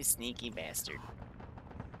 Sneaky, sneaky bastard.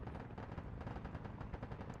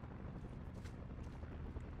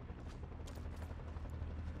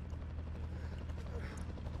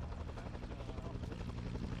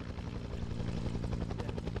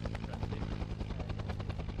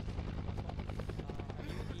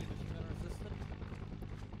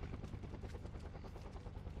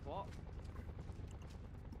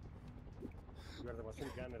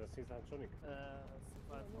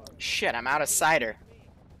 Shit, I'm out of cider.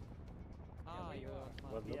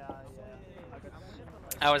 Yeah.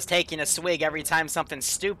 I was taking a swig every time something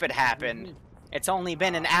stupid happened. It's only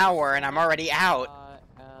been an hour and I'm already out.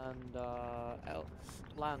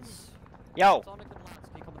 Lance. Yo. Sonic and Lance,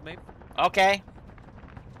 can you come with me? Okay.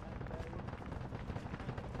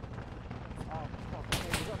 Oh, fuck, okay,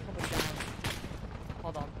 we got somebody down.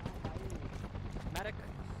 Hold on. Medic.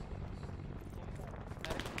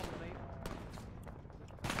 Medic, come with me.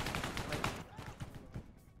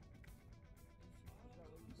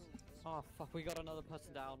 Oh, fuck, we got another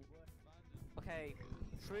person down. Okay,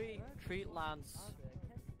 treat Lance.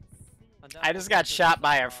 I just got shot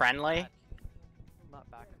by a friendly. Not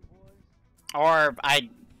back. Or I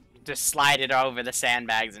just slided over the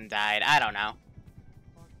sandbags and died. I don't know.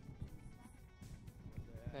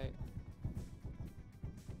 Okay.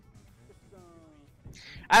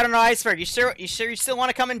 I don't know, Iceberg. You sure you still want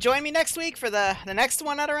to come and join me next week for the next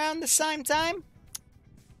one at around the same time?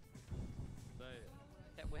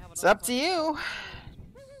 It's up to you.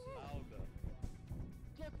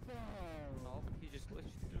 Oh, he just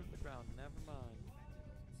glitched through the ground. Never mind.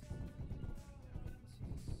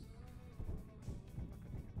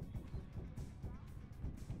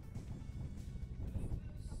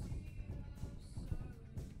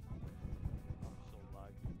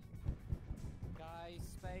 Guys,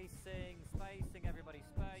 spacing, everybody,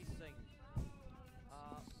 spacing.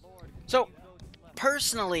 Lord. So,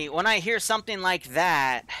 personally, when I hear something like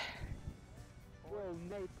that,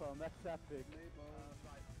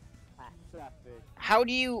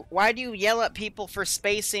 why do you yell at people for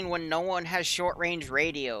spacing when no one has short-range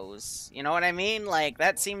radios? You know what I mean? Like,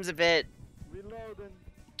 that seems a bit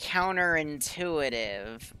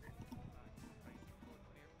counterintuitive.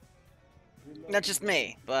 That's just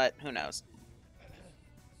me, but who knows?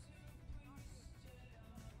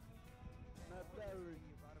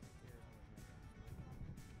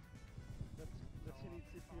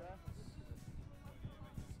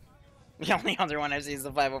 The only other one I've seen is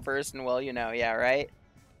the 501st, and well, you know, yeah, right?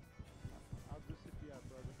 Okay,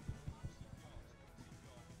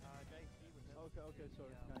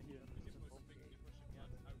 sorry, can't hear.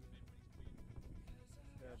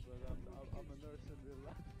 Yeah, but I'm a nurse in real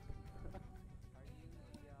life.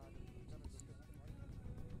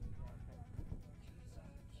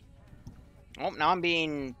 Oh, now I'm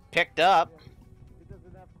being picked up. It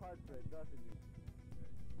doesn't have heart rate, doesn't it?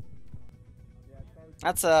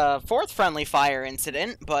 That's a fourth friendly fire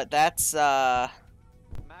incident, but that's Max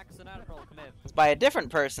and Admiral, come in. it's by a different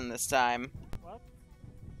person this time. What?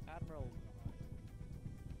 Admiral.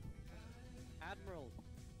 Admiral.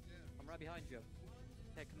 I'm right behind you.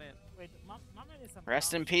 Hey, come in. Wait, Mama is a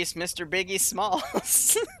Rest in peace, Mr. Biggie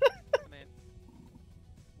Smalls. Come in.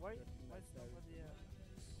 Why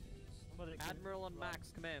somebody Admiral and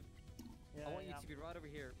Max, come in. Yeah, I want you to be right over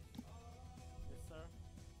here. Yes, sir.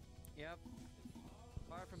 Yep.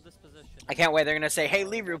 Fire from this position. I can't wait. They're gonna say, "Hey,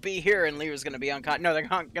 Liru, be here," and Liru's gonna be on con. No, they're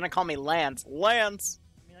gonna call me Lance. Lance.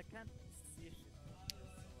 I mean, I can't see shit.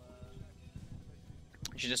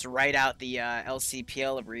 You should just write out the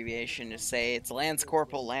LCPL abbreviation to say it's Lance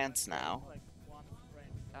Corporal Lance now.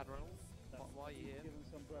 Admiral, why are you here?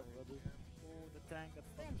 Oh, the tank got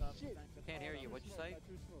fucked up. Can't hear you. What'd you say?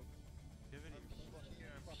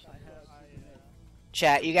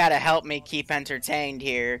 Chat, you gotta help me keep entertained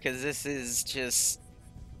here, because this is just...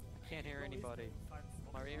 Can't hear anybody.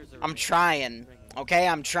 My ears are I'm trying, okay?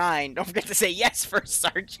 I'm trying. Don't forget to say yes first,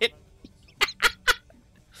 Sergeant.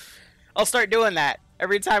 I'll start doing that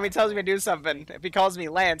every time he tells me to do something. If he calls me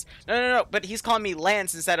Lance. No, but he's calling me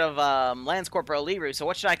Lance instead of Lance Corporal Liru, so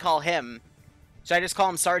what should I call him? Should I just call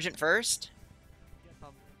him Sergeant first?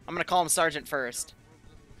 I'm gonna call him Sergeant first.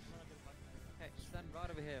 Hey, stand right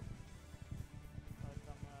over here.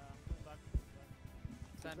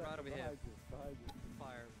 Stand right over here.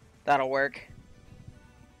 Fire. That'll work.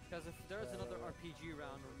 Because if there's another RPG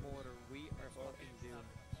round or mortar, we are fucking doomed.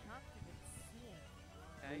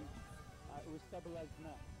 Okay? We stabilized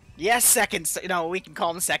now. Yes, no, we can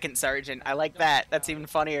call him Second Sergeant. I like that. That's even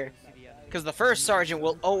funnier. Because the first Sergeant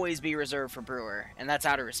will always be reserved for Brewer, and that's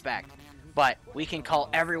out of respect. But we can call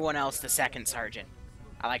everyone else the Second Sergeant.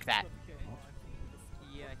 I like that.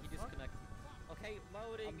 Yeah, he disconnected. Okay,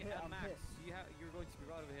 loading Max. You're going to be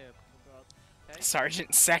right over here. Okay?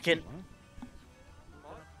 Sergeant Second.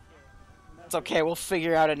 It's okay, we'll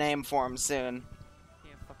figure out a name for him soon.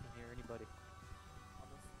 Can't fucking hear anybody.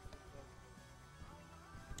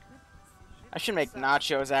 I should make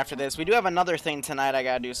nachos after this. We do have another thing tonight. I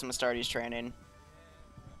gotta do some Astartes training.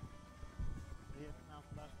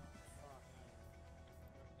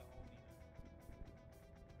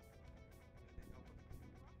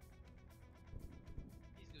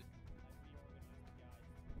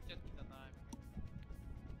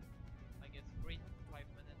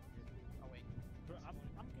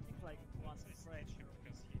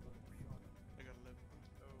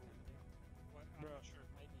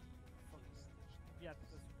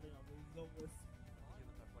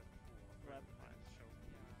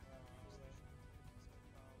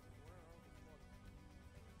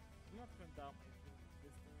 down my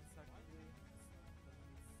distance actually.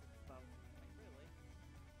 It's 6,000. Really?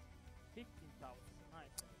 15,000.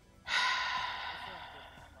 Nice.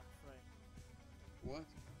 What?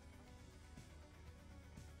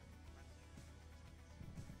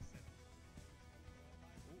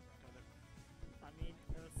 I mean,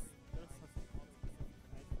 there's a small specific information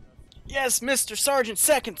that's... Yes, Mr. Sergeant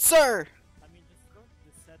Second, sir! I mean, just go to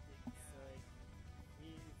the settings,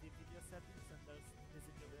 the video settings, and there's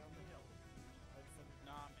visibility on the hill.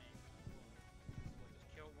 Nah, man. Just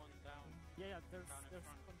kill one down. Yeah, there's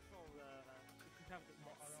control, if you have the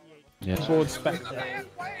mod CH. Yeah. Sword spec.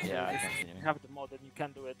 Yeah, if you have the mod, then you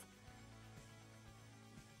can do it.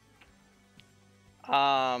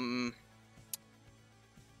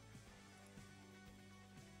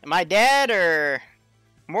 Am I dead or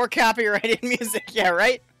more copyrighted music? Yeah,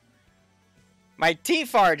 right? My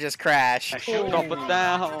T-FAR just crashed. Drop it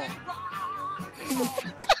down.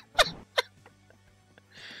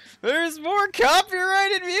 There's more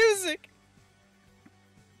copyrighted music.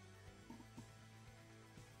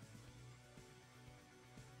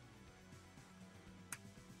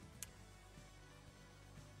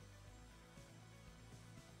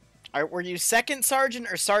 Were you second sergeant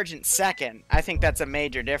or sergeant second? I think that's a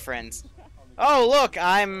major difference. Oh, look,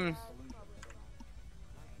 I'm...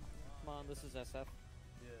 Come on, this is SF. The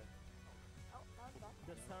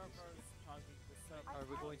server's charging the server. Are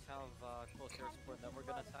we going to have close air support and then we're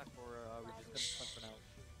gonna attack, or are we just gonna punt for now?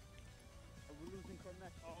 Are we losing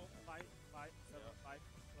connection? Oh, 5, 7, 5.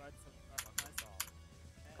 Right, 7, 5. Nice.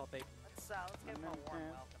 Copy. Let's give him a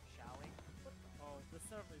warm welcome, shall we? Oh, the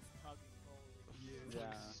server is charging fully. Yeah,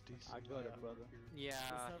 I got it, brother. Yeah,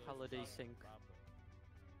 holiday sync.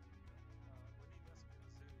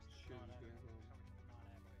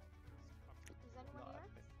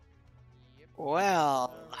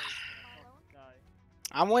 Well,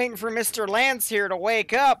 I'm waiting for Mr. Lance here to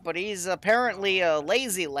wake up, but he's apparently a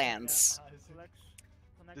lazy Lance.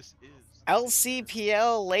 This is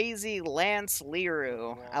LCPL Lazy Lance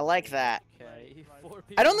Liru. I like that. Okay.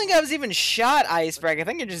 I don't think I was even shot, Iceberg. I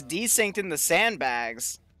think I just desynced in the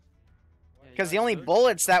sandbags. Because the only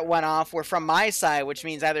bullets that went off were from my side, which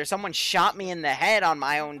means either someone shot me in the head on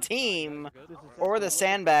my own team, or the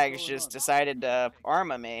sandbags just decided to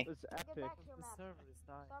arma me. The server is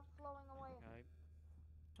dying. Stop flowing away.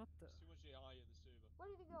 Shut the... Where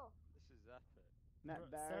did he go? This is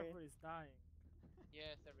epic. The server is dying.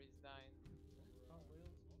 Yeah, server is dying.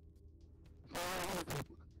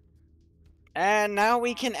 And now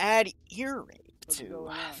we can add ear raid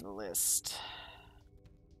to the list.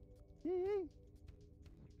 Nah,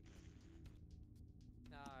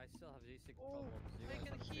 I still have these six problems.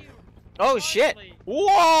 Oh shit!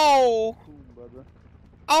 Whoa!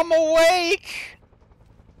 I'm awake!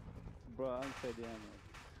 Bro, I'm fed in.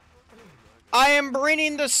 I am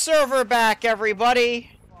bringing the server back,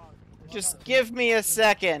 everybody! Just give me a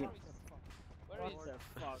second. Where is the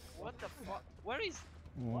fuck? What the fuck? Where is...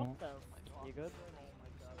 What the fuck? You good?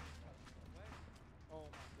 Oh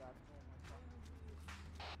my god.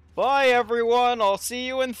 Bye, everyone. I'll see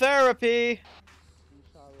you in therapy.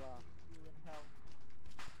 Inshallah. You in hell.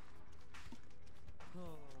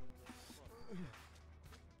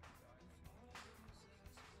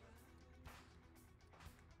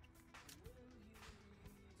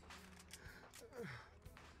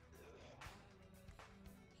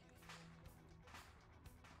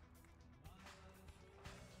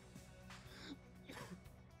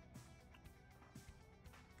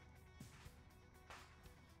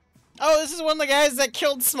 Oh, this is one of the guys that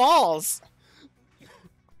killed Smalls.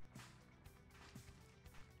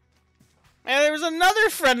 And there was another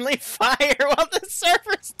friendly fire while the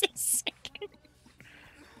server's desyncing.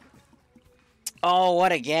 Oh,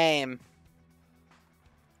 what a game.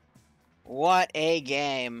 What a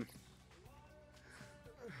game.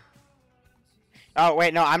 Oh,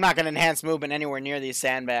 wait, no, I'm not going to enhance movement anywhere near these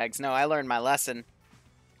sandbags. No, I learned my lesson.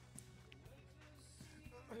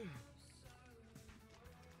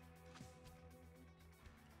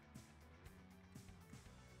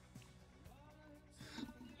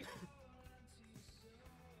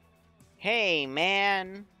 Hey,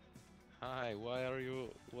 man. Hi, why are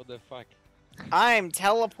you... What the fuck? I'm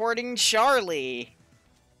teleporting Charlie.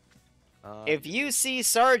 If you see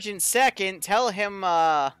Sergeant Second, tell him,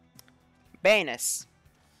 Banus.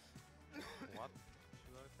 What?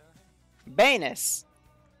 Banus.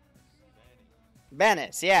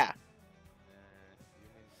 Banus, yeah. You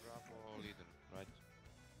mean Bravo leader, right?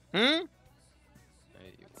 Hmm?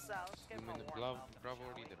 You mean the Bravo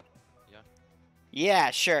leader, yeah?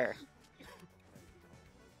 Yeah, sure.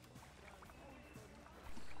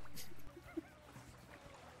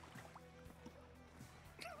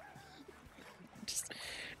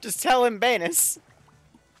 Just tell him Banus.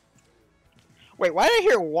 Wait, why did I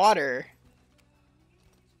hear water?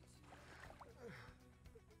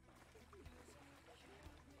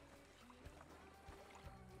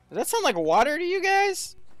 Does that sound like water to you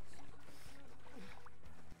guys?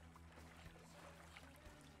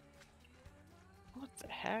 What the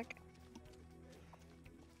heck?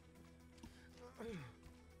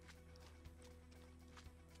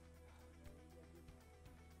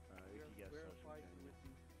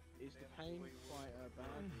 Is the pain quite bad?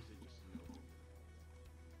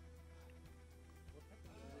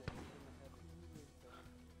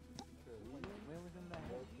 Where was in the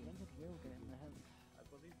head? When did Will get in the head?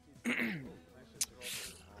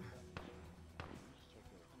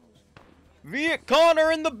 Viet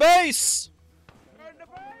Connor in the base!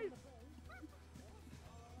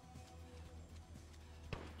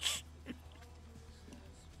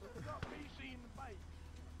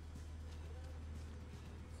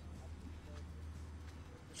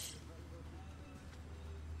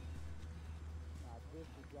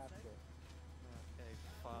 Okay,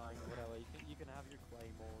 fine, whatever. You can have your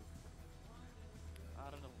claymores. I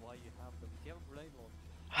don't know why you have them. Do you have a grenade launcher?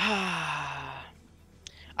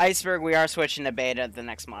 Iceberg, we are switching to beta at the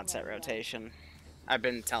next mod set rotation. I've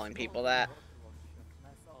been telling people that.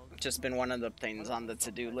 Just been one of the things on the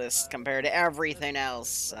to-do list compared to everything else,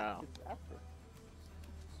 so.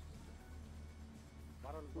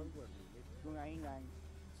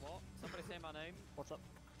 What? Somebody say my name? What's up?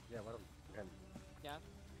 Yeah, Yeah?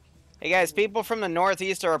 Hey guys, people from the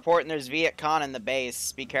northeast are reporting there's Viet Con in the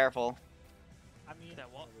base. Be careful. I mean,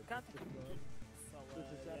 That what? can't so,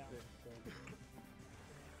 yeah.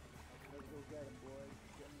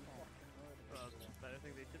 I don't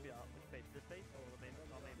think they should be out. Which base? This base or the main?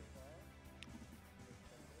 Our main base?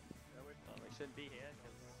 Well, they shouldn't be here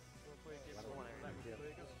because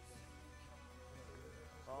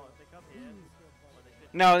oh, if they come here, well, they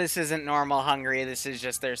should. No, this isn't normal Hungary. This is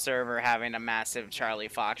just their server having a massive Charlie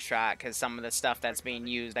Foxtrot because some of the stuff that's being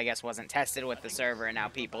used, I guess, wasn't tested with the server, and now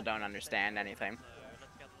people don't understand anything.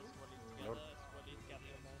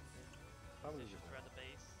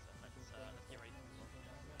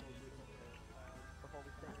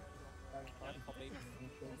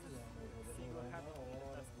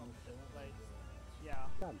 Yeah.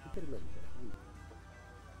 I'm good.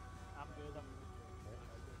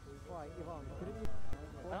 Why, Ivan?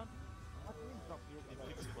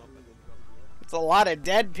 It's a lot of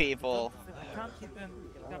dead people. I'm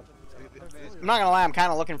not gonna lie, I'm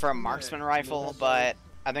kind of looking for a marksman rifle, but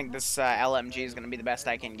I think this LMG is gonna be the best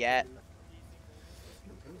I can get.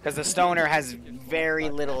 Because the Stoner has very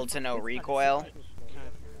little to no recoil.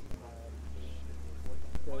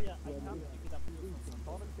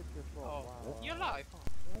 You're alive.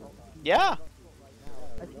 Yeah.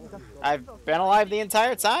 I've been alive the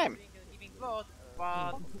entire time.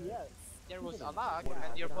 But there was a lag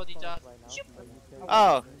and your body just...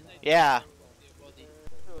 Oh, yeah.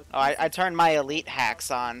 Oh, I turned my elite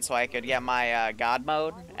hacks on so I could get my god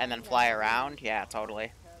mode and then fly around. Yeah,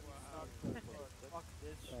 totally.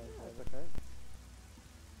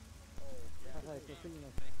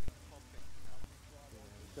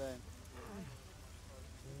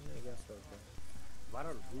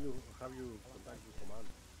 Baron, have you contact with command?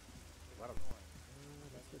 Baron.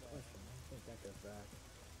 That's a good question. I don't think that goes back.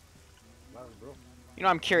 Baron, bro. You know,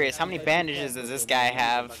 I'm curious, how many bandages does this guy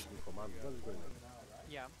have?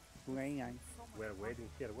 Yeah. We're waiting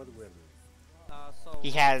here. What we're doing? So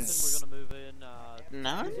He has... we're gonna move in,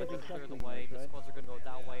 None? clear the way, the squads are gonna go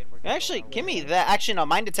that way, and we're gonna Actually, go that give way. me that. Actually, no,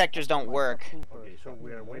 mine detectors don't work. Okay, so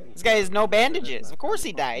we're waiting. This guy has no bandages. Of course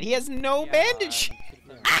he died. He has no bandage.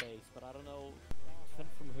 But I don't know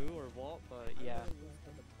from who or what, but yeah.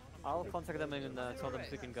 I'll contact them and tell them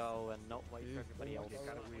we can go and not wait for everybody else.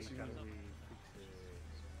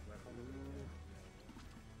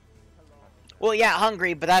 Well, yeah,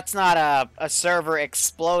 hungry, but that's not a server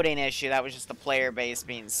exploding issue. That was just the player base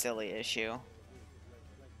being silly issue.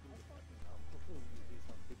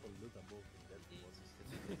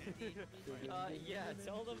 Yeah,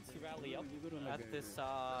 tell them to rally up at this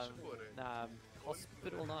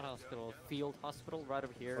hospital, not hospital, field hospital right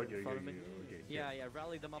over here in front of me. Yeah,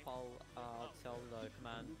 rally them up. I'll tell the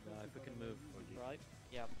command if we can move. Right?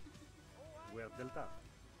 Yeah. We're Delta.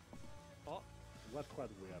 Oh. What squad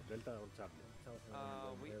we are? Delta or Charlie?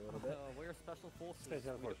 We're special forces.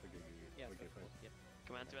 Special forces. Yeah. Okay, fine. Yep.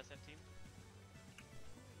 Command to SF team.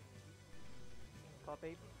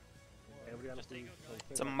 Copy.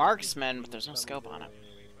 It's a marksman, but there's no scope on it.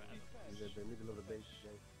 In the middle of the base.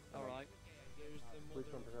 Alright. Which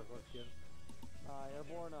one does have work here?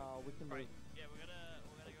 Airborne, we can move. Yeah, we're gonna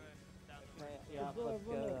go down to Yeah, let's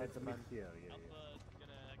get the man.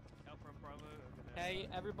 Hey,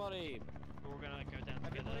 everybody! We're gonna go down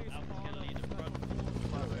together. Alpha's gonna lead in front.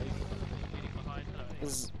 Bravo leading behind.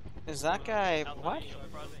 Is that guy what?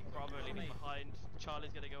 Bravo leading behind.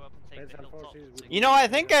 Charlie's gonna go up and take the hilltop. You know, I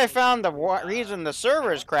think I found the reason the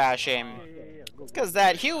server's crashing. It's because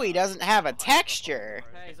that Huey doesn't have a texture.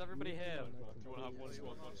 Hey, is everybody here? Do you want to have one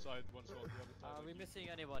squad one side, one squad the other side? Are we missing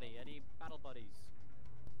anybody? Any battle buddies?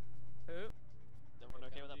 Who? Everyone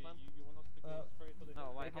okay with that plan?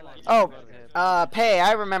 Oh, wait, hold on. Pay,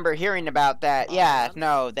 I remember hearing about that. Yeah,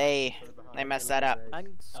 no, they messed that up.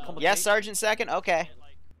 Yes, Sergeant Second? Okay.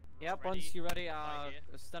 Yep, once you're ready,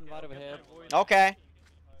 stand right over here. Okay.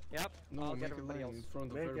 Yep, I'll get everybody else.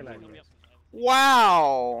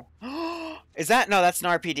 Wow! Is that? No, that's an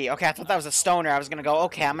RPD. Okay, I thought that was a stoner. I was gonna go,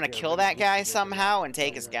 okay, I'm gonna kill that guy somehow and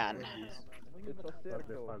take his gun.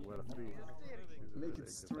 Make it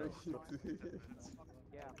straight.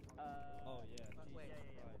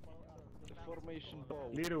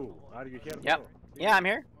 Liru, are you here? Yep. Yeah, I'm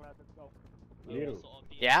here. Liru.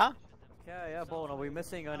 Yeah? Okay, yeah, Bone, are we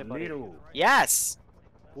missing anybody? Liru. Yes!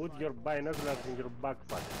 Put your binoculars in your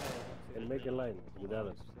backpack and make a line with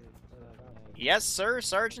others. Yes, sir,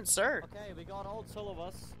 Sergeant, sir. Okay, we got all 2 of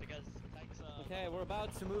us. Okay, we're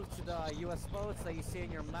about to move to the US boats that you see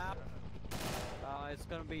in your map. It's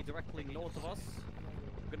gonna be directly north of us.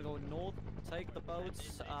 We're gonna go north, take the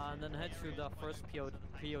boats, and then head to the first POW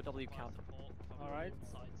camp. Alright.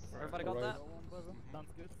 Everybody got that? Sounds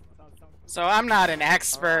good. So I'm not an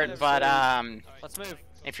expert, but let's move.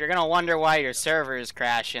 If you're gonna wonder why your server is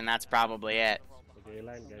crashing, that's probably it. Okay,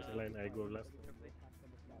 line guys, line, I go last.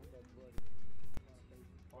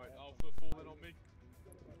 Alright, Alpha, fall in on me.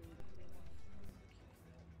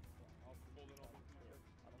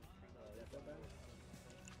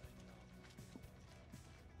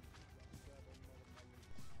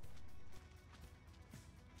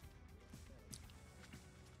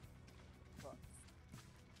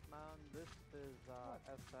 This is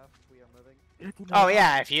SF, we are moving. Oh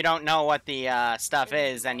yeah, if you don't know what the stuff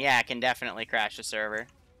is, then yeah, it can definitely crash the server.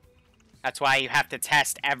 That's why you have to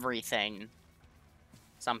test everything.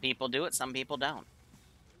 Some people do it, some people don't.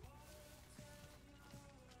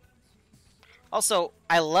 Also,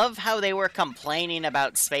 I love how they were complaining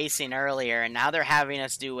about spacing earlier, and now they're having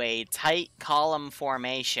us do a tight column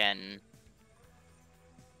formation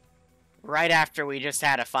right after we just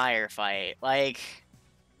had a firefight. Like...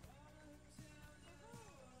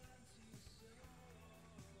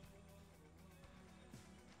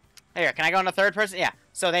 Here, can I go into third person? Yeah.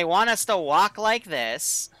 So they want us to walk like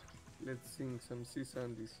this. Let's sing some sea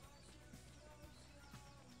sandies.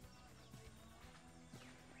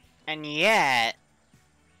 And yet,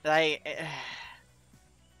 like,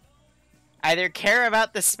 either care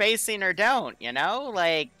about the spacing or don't, you know?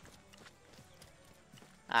 Like,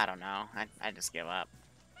 I don't know. I just give up.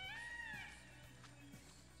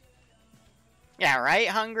 Yeah, right,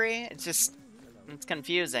 Hungry? It's just, it's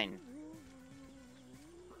confusing.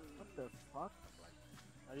 What the fuck?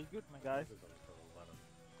 Are you good, my guy?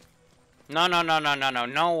 No.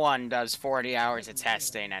 No one does 40 hours of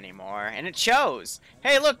testing anymore. And it shows.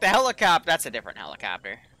 Hey, look, the helicopter. That's a different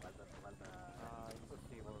helicopter.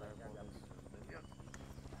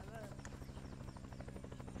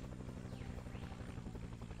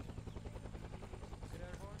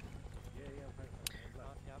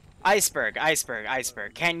 Iceberg.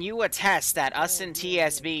 Can you attest that us in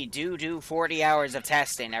TSB do 40 hours of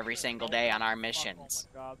testing every single day on our missions?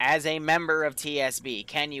 As a member of TSB,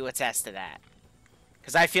 can you attest to that?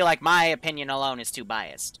 Because I feel like my opinion alone is too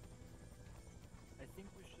biased. I think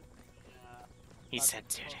we should. He said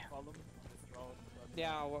to do.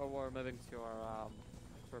 Yeah, we're moving to our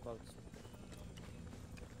boats.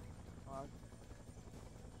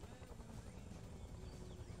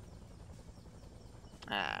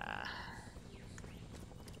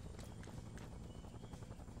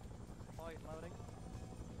 Point loading.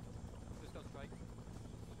 Just go straight.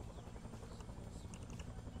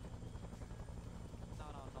 No,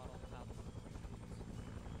 not on the map.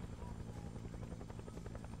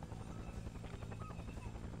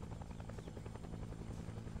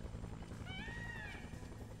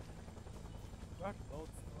 What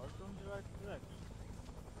boats are going the right direction?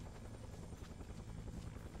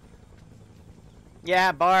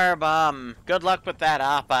 Yeah, Barb, good luck with that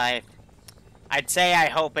op. I'd say I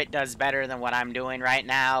hope it does better than what I'm doing right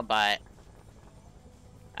now, but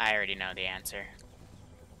I already know the answer.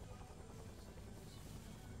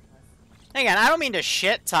 Again, I don't mean to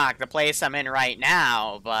shit-talk the place I'm in right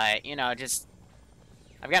now, but, you know, just...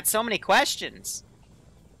 I've got so many questions.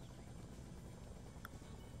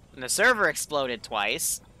 And the server exploded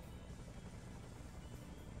twice.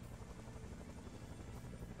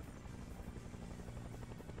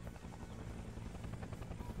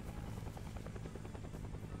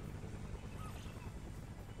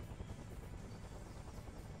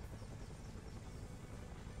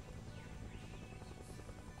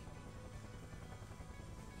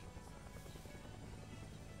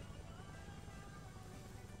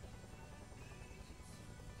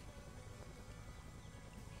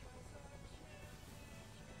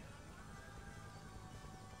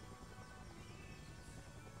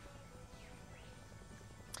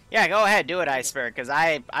 Yeah, go ahead, do it, Iceberg, because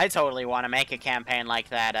I totally want to make a campaign like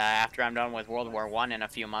that after I'm done with World War I in a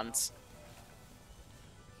few months.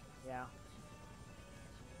 Yeah.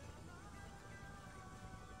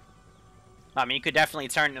 I mean, you could definitely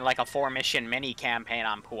turn into like a 4-mission mini campaign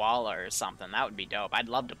on Puala or something. That would be dope. I'd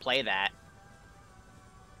love to play that.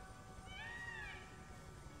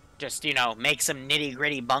 Just, you know, make some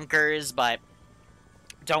nitty-gritty bunkers, but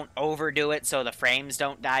don't overdo it so the frames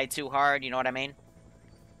don't die too hard, you know what I mean?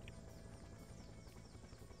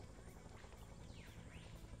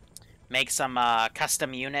 Make some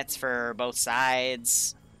custom units for both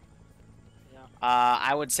sides. Yeah.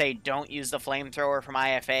 I would say don't use the flamethrower from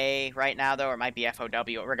IFA right now, though. Or it might be FOW.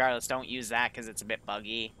 Regardless, don't use that because it's a bit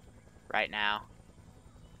buggy right now.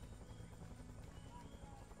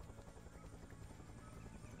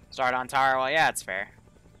 Start on Tarawa? Yeah, it's fair.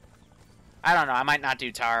 I don't know. I might not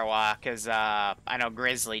do Tarawa because I know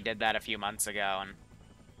Grizzly did that a few months ago, and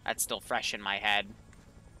that's still fresh in my head.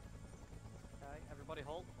 Okay, everybody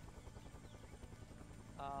hold.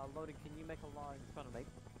 Loading, can you make a line in front of me?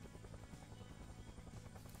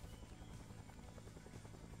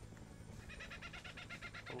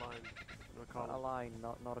 A line, not a column. A line,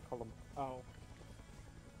 not a column. Oh.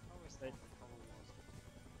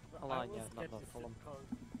 A line, yeah, not a column.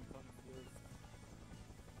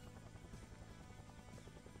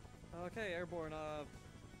 Okay, Airborne,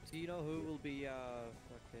 do you know who will be,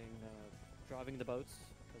 driving the boats?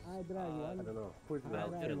 I drive one. I don't know. Who's Well,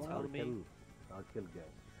 that? didn't tell me. I'll kill guy.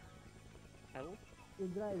 Hell? You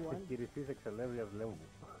drive one. 36 εξελεύει Λέμβου.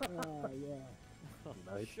 Yeah.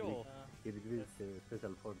 Now it's Sure. It is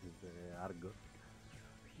special forces Argo.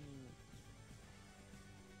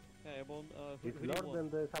 Okay, Airborne, who It's do you Lord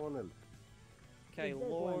want? and someone else. Okay, You take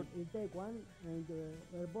Lord. One. You take one and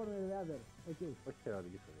airborne the other. Okay. Όχι να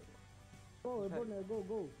οδηγήσω. Go, airborne,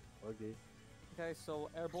 go. Okay. Okay, so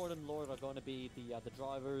Airborne and Lord are going to be the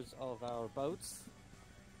drivers of our boats.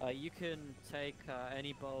 You can take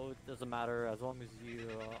any boat, doesn't matter, as long as you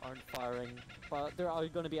aren't firing. But there are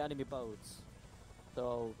going to be enemy boats,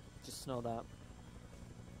 so just know that.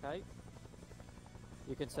 Okay?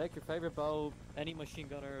 You can take your favorite boat, any machine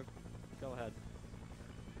gunner, go ahead.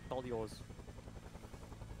 It's all yours.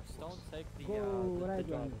 Just don't take the, Go the right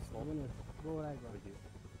driving one. slot. Go right one. Okay.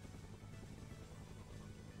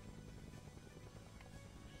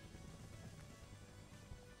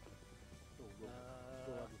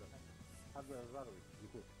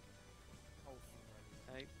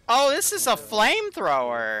 Okay. Oh, this is a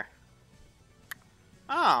flamethrower.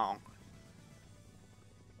 Oh.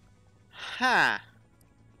 Huh.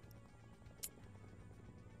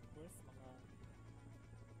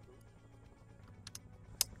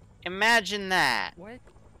 Imagine that. What?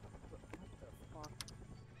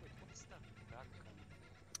 What's that back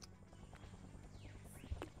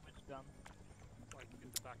Which gun? like in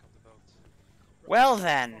the back of the boat? Well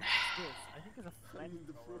then. I think it's a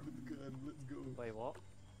flamethrower. Let's go. Wait, what?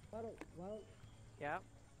 Well, Yeah.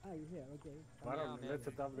 ah, you here, okay. Baron, Yeah, let's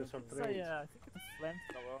set up the short So range. yeah, I think it's a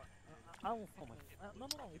flamethrower. I don't know.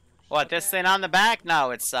 No. What, this thing on the back?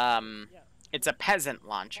 No, it's a peasant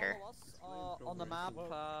launcher. Follow us on the map. What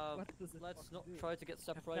does it Let's fucking not do? try to get I've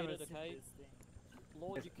never separated, seen okay? this thing.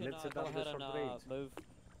 Lord, you can Let's set go up the ahead and short range. move.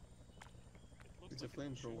 It's a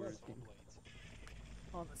flamethrower, I think.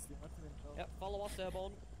 Honestly, not even close. Yep, follow us,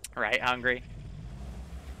 Airborne. Right, hungry.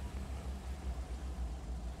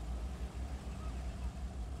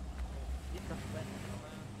 It's a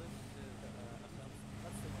flamethrower.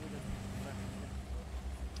 That's the weirdest flamethrower.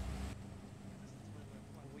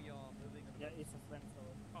 We are moving. Yeah, it's a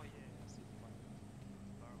flamethrower. Oh yeah, I see the one.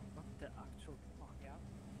 What the actual fuck? Yeah.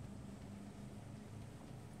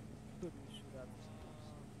 Could we shoot that?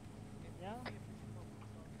 Yeah.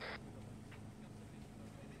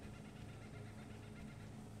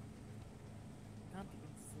 Can't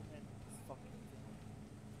even zoom in this fucking thing.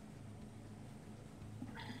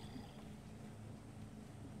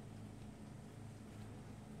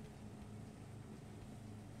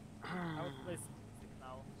 I would play some music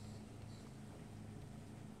now.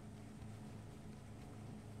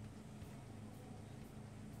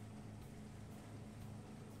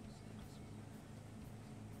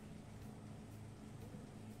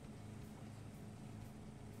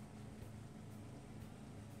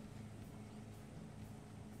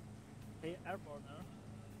 airborne, huh?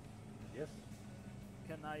 Yes.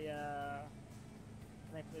 Can I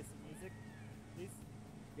play some music, please?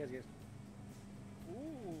 Yes, yes.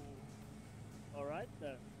 Ooh. Alright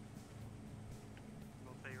then.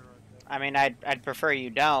 I mean, I'd prefer you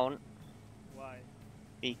don't. Why?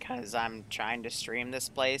 Because I'm trying to stream this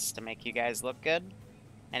place to make you guys look good.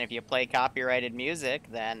 And if you play copyrighted music,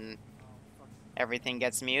 then everything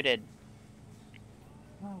gets muted.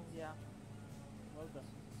 Oh, yeah. Well done.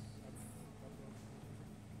 That's well done.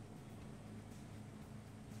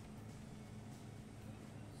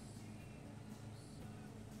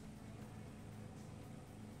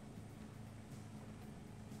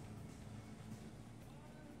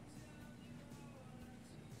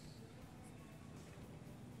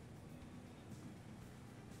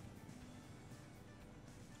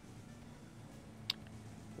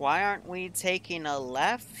 Why aren't we taking a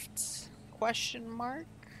left? Question mark?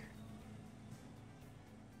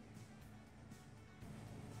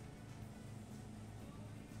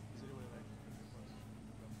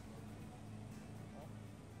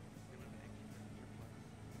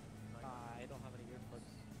 I don't have any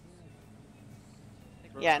earplugs.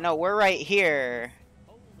 Yeah, no, we're right here.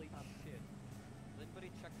 Holy shit. Has anybody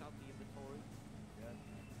checked out the inventory?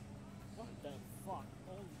 What the fuck?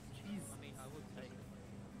 Oh, jeez. I mean, I would take it.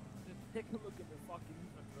 Take a look at the fucking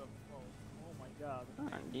inventory of the phone. Oh my god.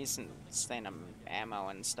 Decent stain of ammo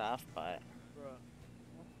and stuff, but... Bruh.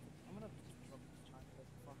 What? I'm gonna drop this China, that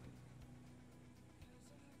fucking...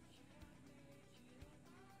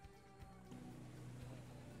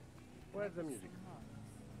 Where's the music?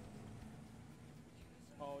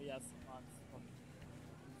 Oh yes, man.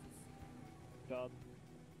 God.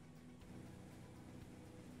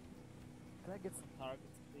 Can I get some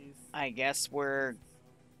targets, please? I guess we're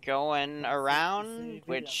going around,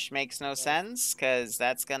 which makes no sense, because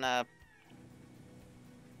that's gonna...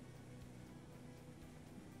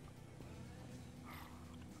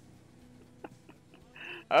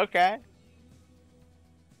 Okay.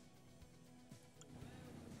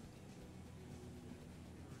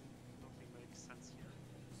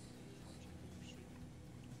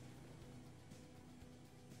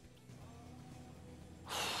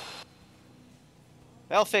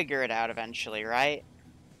 They'll figure it out eventually, right?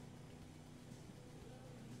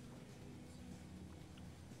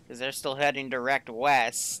 Because they're still heading direct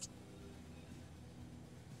west.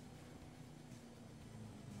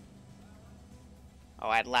 Oh,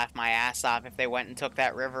 I'd laugh my ass off if they went and took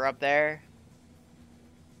that river up there.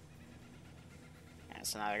 Yeah,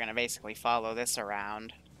 so now they're gonna basically follow this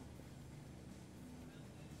around.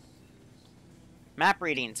 Map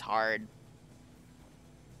reading's hard.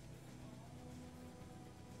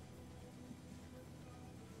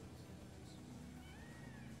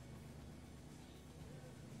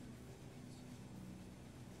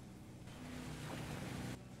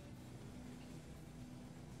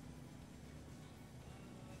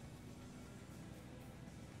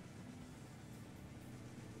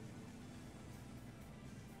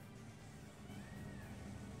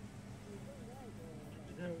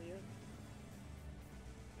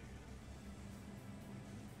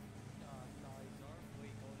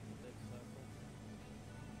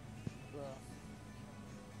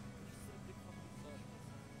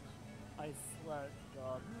 I swear to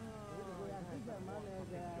God.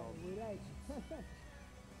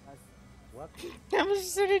 What? I'm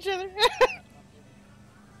just at each other.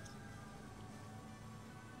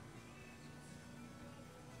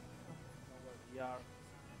 We are.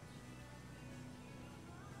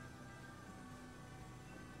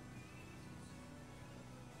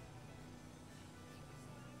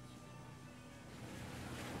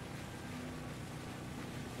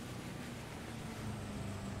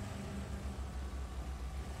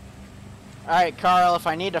 Alright, Carl, if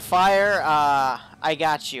I need to fire, I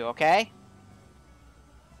got you, okay?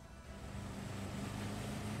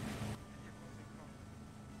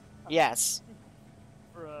 Yes.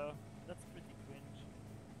 Bro, that's pretty cringe.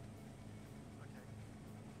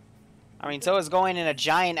 I mean, so is going in a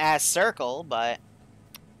giant-ass circle, but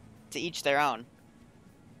to each their own.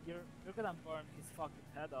 You're gonna burn his fucking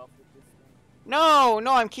head off with this thing. No,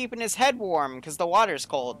 I'm keeping his head warm, because the water's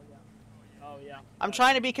cold. Oh yeah. I'm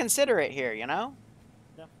trying to be considerate here, you know?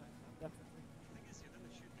 Definitely.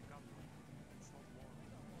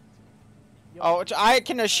 Oh, I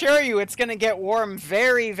can assure you it's gonna get warm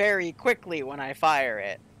very, very quickly when I fire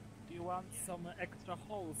it. Do you want some extra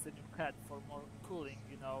holes in your head for more cooling,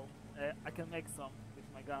 you know? I can make some with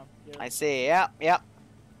my gun here. I see, yep.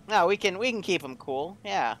 No, we can keep them cool,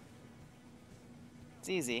 yeah. It's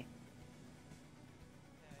easy.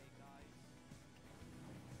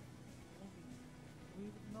 We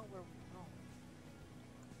know where we're going.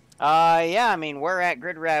 Yeah, I mean, we're at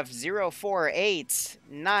grid ref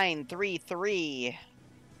 048933.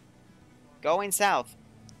 Going south.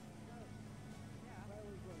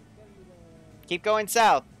 Keep going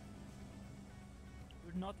south.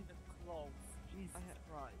 We're not even close. Jesus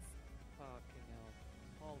Christ. Fucking hell.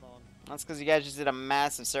 Hold on. That's because you guys just did a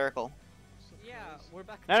massive circle. Yeah, we're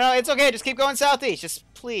back. No, it's okay. Just keep going southeast. Just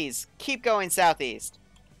please keep going southeast.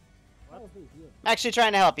 What? I'm actually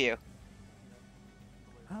trying to help you.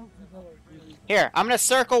 Here, I'm gonna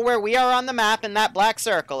circle where we are on the map in that black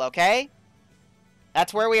circle, okay?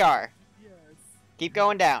 That's where we are. Yes. Keep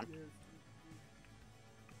going down.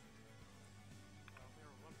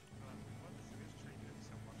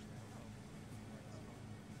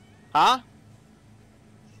 Huh?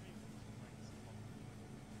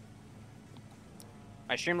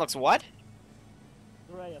 My stream looks what?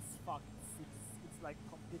 Gray as fuck. It's like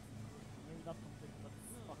completely, maybe not completely, but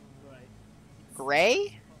it's fucking gray. It's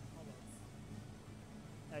Gray?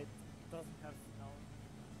 It doesn't have, you know,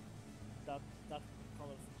 that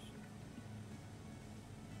colors and shit.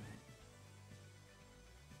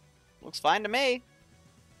 Looks fine to me. It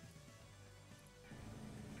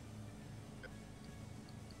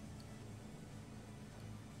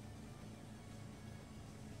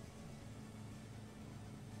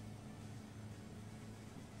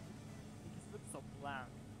just looks so bland.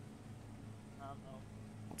 I don't know.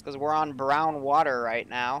 It's because we're on brown water right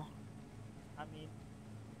now. I mean,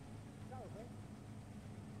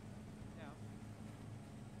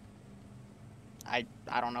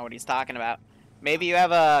 I don't know what he's talking about. Maybe you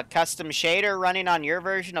have a custom shader running on your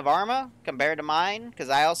version of Arma compared to mine, because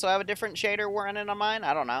I also have a different shader running on mine.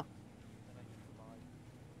 I don't know.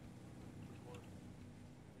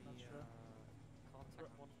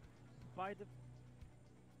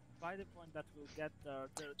 by the point that we'll get there.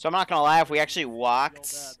 So I'm not gonna lie, if we actually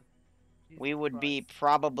walked, we would be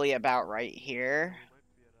probably about right here.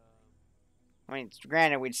 I mean,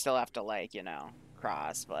 granted, we'd still have to, like, you know,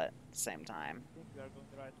 cross, but at the same time. I think we are going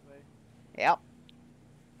the right way. Yep.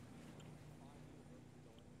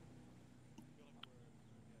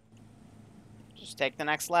 Just take the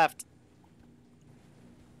next left.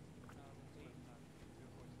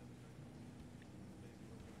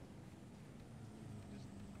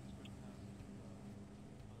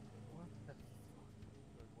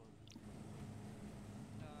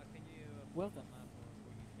 Well done.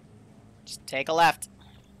 Just take a left.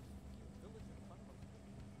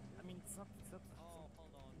 I mean, it's not. Oh,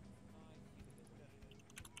 hold on.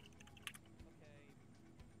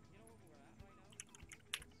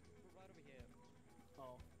 We're right over here.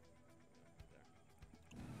 Oh.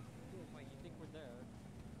 Wait, you think we're there?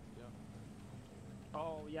 Yeah.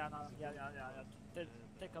 Oh, yeah, no, yeah.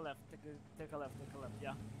 Take a left, take a left,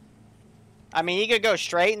 yeah. I mean, you could go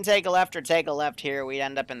straight and take a left or take a left here. We'd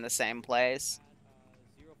end up in the same place.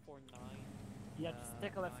 049. Yeah, just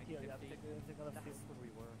take a left here, yeah, take a left here. That's where we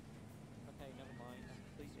were. Okay, never mind.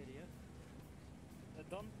 Complete idiot.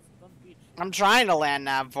 Don't beach. I'm trying to land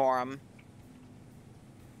nav for him.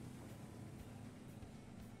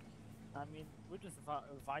 I mean, we're just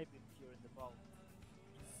vibing here in the boat.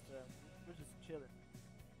 We're just chilling.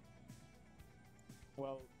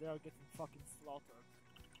 Well, they are getting fucking slaughtered.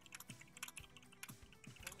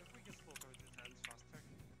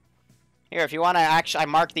 Here, if you want to actually, I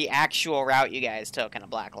marked the actual route you guys took in a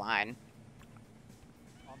black line.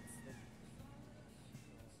 Honestly.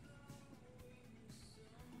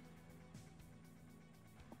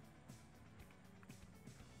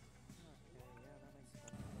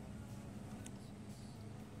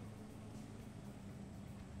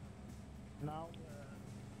 Now, yeah,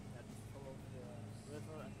 just follow the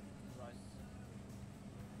river and to the right.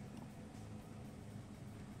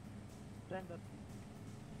 Then that we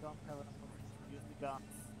don't have enough to use the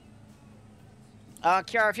guns.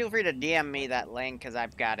 Kiara, feel free to DM me that link, because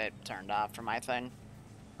I've got it turned off for my thing.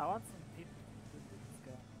 I want some people to do this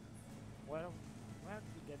gun. Where do we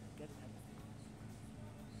get everything?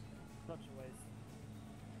 Such a waste.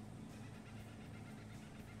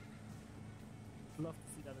 Love to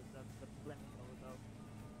see that blending over out.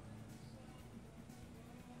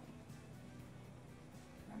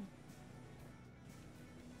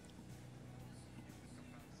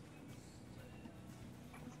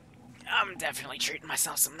 I'm definitely treating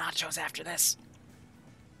myself some nachos after this.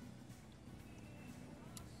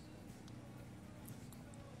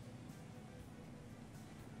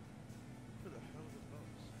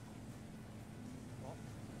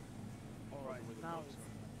 Alright, now it's...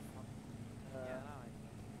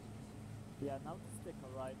 yeah, now just take a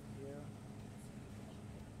right here.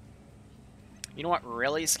 You know what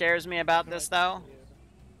really scares me about this, though?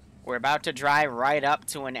 We're about to drive right up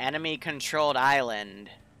to an enemy-controlled island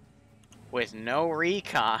with no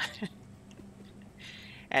recon.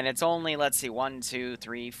 And it's only, let's see, 1, 2,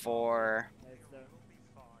 3, 4...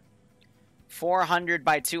 400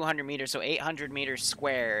 by 200 meters, so 800 meters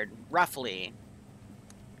squared, roughly.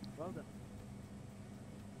 Well done.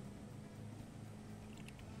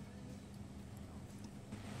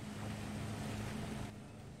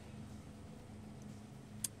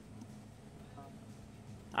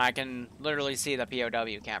 I can literally see the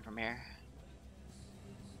POW camp from here.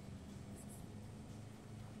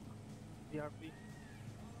 DRP.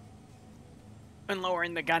 And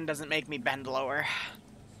lowering the gun doesn't make me bend lower.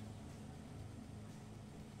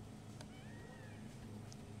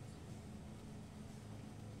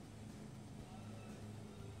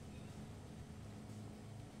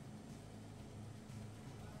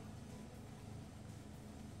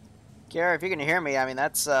 Kiara, if you can hear me, I mean,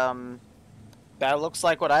 that's, that looks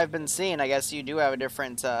like what I've been seeing. I guess you do have a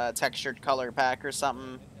different, textured color pack or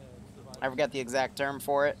something. I forget the exact term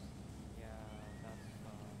for it. Yeah,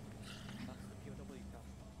 that's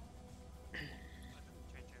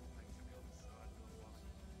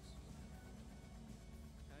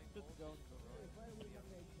the POW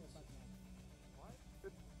camp.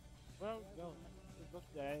 Well, go. Just go to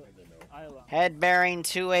the island. Head bearing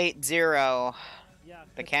 280. Yeah,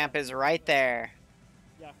 The camp is right there.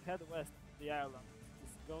 Yeah, head west to the island.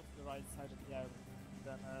 Just go to the right side of the island.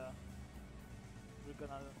 Then we're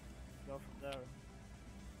gonna go from there.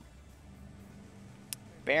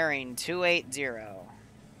 Bearing 280.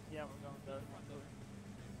 Yeah, we're going there.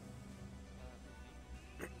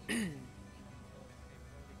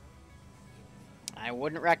 I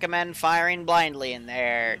wouldn't recommend firing blindly in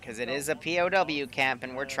there, because it is a POW camp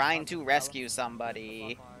and we're trying to rescue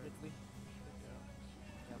somebody.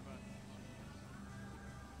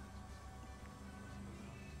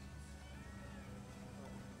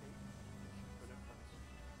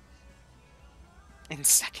 In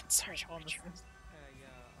second, Sergeant Richards.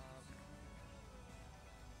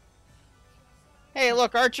 Hey,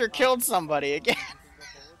 look, Archer killed somebody again.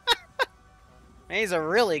 He's a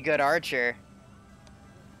really good archer.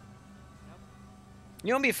 You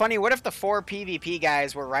know what'd be funny? What if the 4 PvP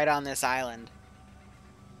guys were right on this island?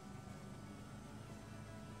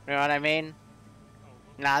 You know what I mean?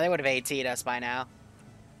 Nah, they would have AT'd us by now.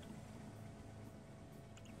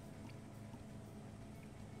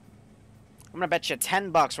 I'm gonna bet you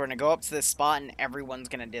 $10 we're gonna go up to this spot and everyone's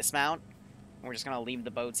gonna dismount. And we're just gonna leave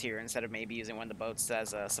the boats here instead of maybe using one of the boats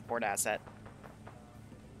as a support asset.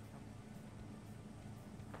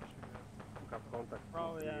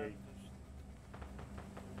 Probably, yeah.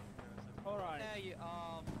 Alright. Hey,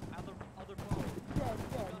 other boat.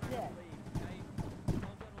 Yeah.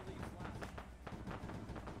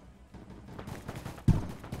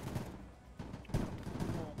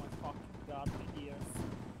 Oh my fucking god, my ears.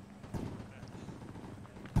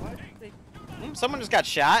 Why did they... Someone just got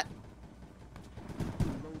shot.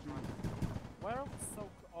 Where are we so...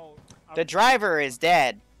 Oh... The driver is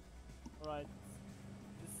dead. Right.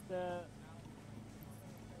 Is the...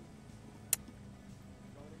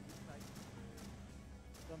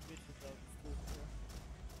 Don't bitch it though, it's good.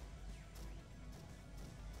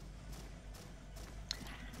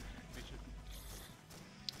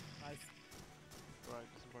 Nice. Right,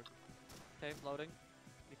 disembark. Okay, loading.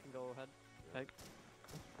 You can go ahead. Okay.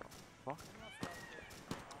 Fuck.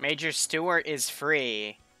 Major Stewart is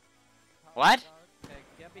free. What? Okay,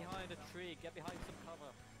 get behind a tree. Get behind some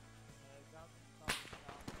cover.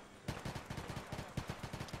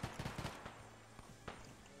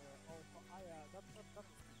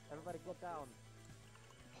 Everybody get down.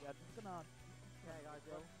 Yeah, just gonna... Okay, guys,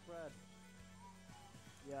 go spread.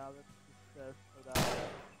 Yeah, let's just go down.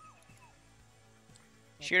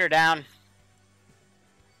 Shoot her down.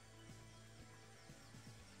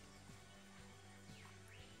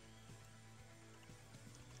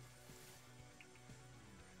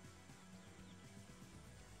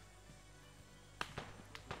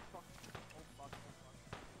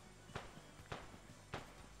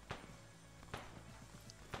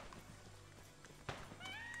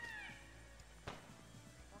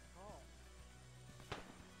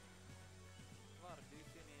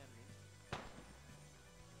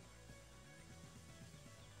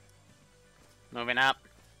 Moving up.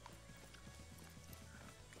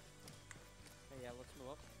 Okay, yeah, let's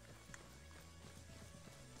move up.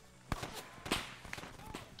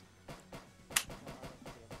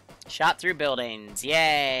 Shot through buildings.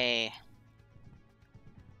 Yay.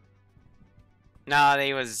 No,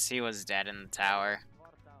 he was dead in the tower.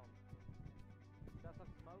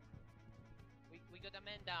 We got a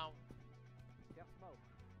man down. Get smoke.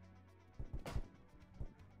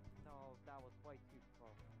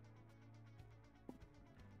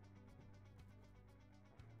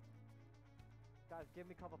 Guys, give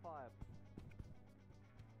me cover fire.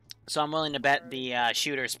 So I'm willing to bet the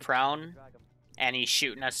shooter's prone, and he's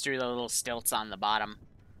shooting us through the little stilts on the bottom.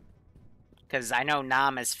 Because I know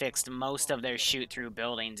Nam has fixed most of their shoot-through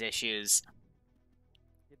buildings issues.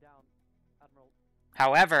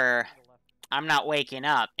 However, I'm not waking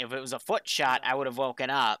up. If it was a foot shot, I would have woken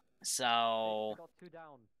up. So... Got 2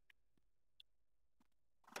 down.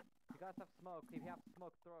 You guys have smoke. If you have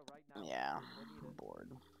smoke, throw it right now. Yeah, bored.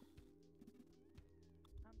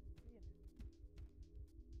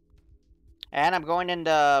 And I'm going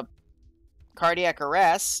into cardiac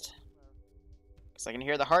arrest. Because I can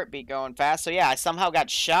hear the heartbeat going fast. So yeah, I somehow got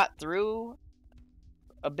shot through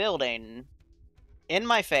a building in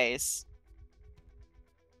my face.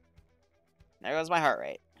 There goes my heart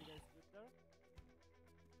rate.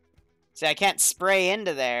 See, I can't spray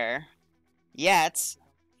into there yet.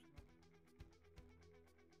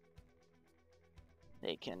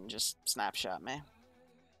 They can just snapshot me.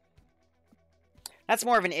 That's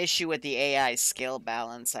more of an issue with the AI skill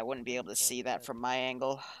balance. I wouldn't be able to see that from my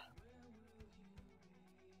angle.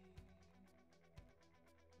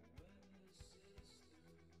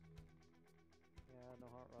 Yeah, no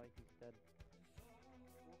heart right, he's dead.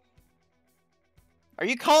 Are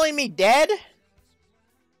you calling me dead?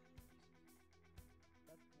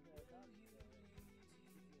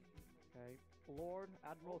 Okay, Lord,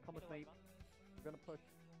 Admiral, come with me. We're gonna push.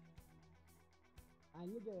 I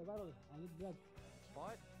need the barrel. I need blood.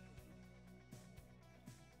 What?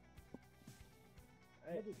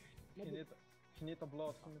 Hey, he need a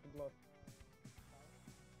blood.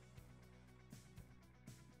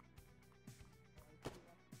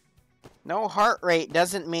 No heart rate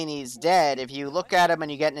doesn't mean he's dead. If you look at him and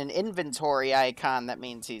you get an inventory icon, that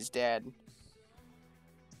means he's dead.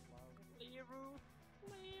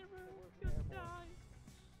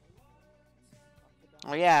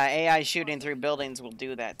 Oh yeah, AI shooting through buildings will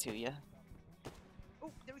do that to you.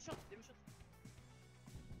 Oh, there is shot.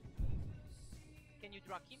 Can you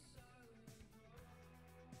drag him?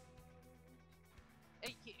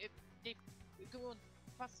 Hey, Dave, go on,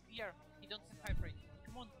 fast CPR. He don't have high rate.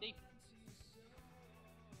 Come on, Dave.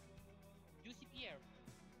 Do CPR.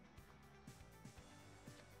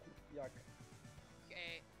 Jak?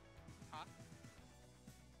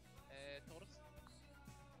 Tors.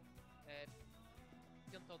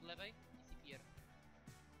 Piąta od lewej i CPR.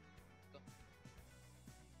 Go.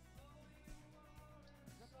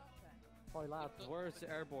 Oh, lads, where's the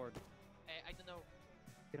airborne? I don't know.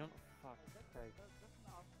 You don't? Fuck. Okay.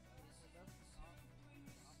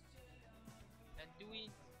 And do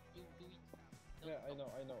it. Yeah, I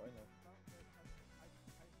know.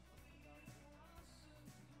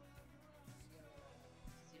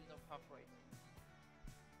 Still no half rate.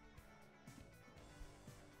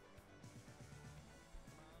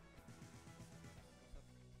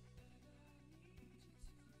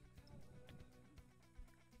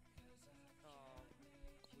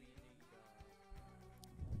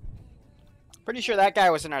 Pretty sure that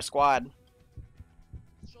guy was in our squad.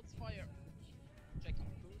 Shots fire. Check. Can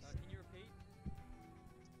you repeat?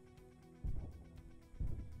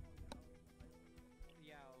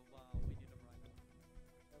 Yeah, we need him right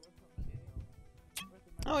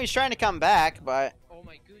now. Oh, he's trying to come back, but... Oh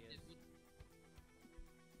my goodness.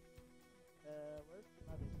 Where's the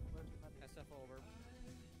medic? SF over.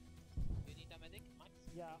 You need a medic, Max?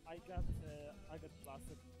 Yeah, I got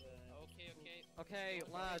blasted. Okay,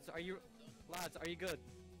 lads, are you good?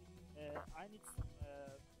 I need some.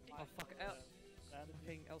 Oh fuck!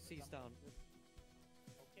 Ping LC's down.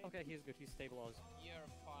 Okay, he's good. He's stabilized. You're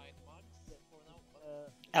fine, Max. For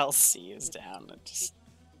now. LC is down.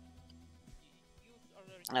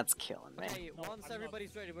 That's killing me. Okay, once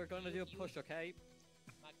everybody's ready, we're gonna do a push, okay?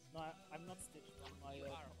 No, I'm not stitched on my.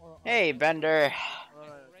 Hey, Bender.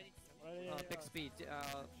 Big speed.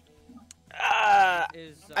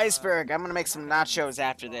 Iceberg, I'm gonna make some nachos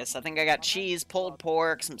after this. I think I got cheese, pulled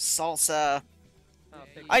pork, some salsa.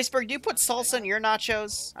 Iceberg, do you put salsa in your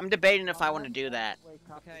nachos? I'm debating if I want to do that.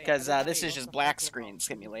 Because this is just black screen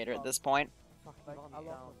simulator at this point. Already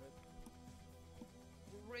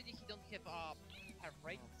he don't have a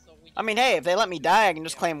rate, so we I mean, hey, if they let me die, I can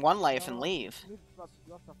just claim 1 life and leave.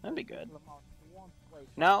 That'd be good.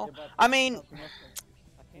 No? I mean...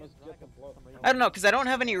 I don't know, because I don't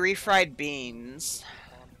have any refried beans.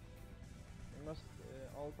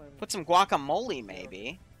 Put some guacamole,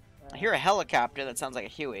 maybe. I hear a helicopter that sounds like a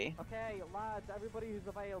Huey. Okay, lads, everybody who's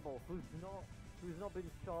available, who's not been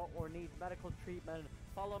shot or needs medical treatment,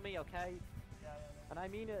 follow me, okay? And I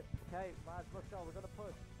mean it, okay? Lads, let's go, we're gonna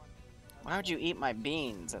push. Why would you eat my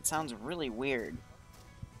beans? That sounds really weird.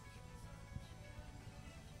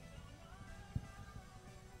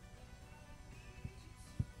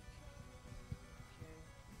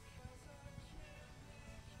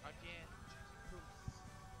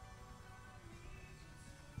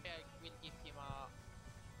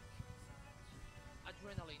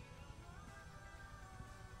 adrenaline.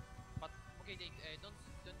 But okay, they don't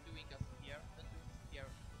doing us here. Don't do us here.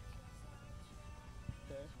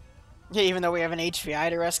 Okay. Yeah, even though we have an HVI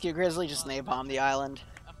to rescue Grizzly, just napalm the island.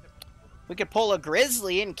 We could pull a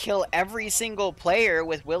Grizzly and kill every single player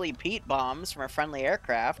with Willy Pete bombs from a friendly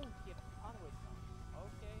aircraft. Okay.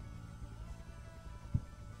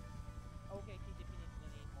 Okay, KGP needs to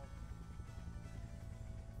need more.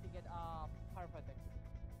 To get firefighting.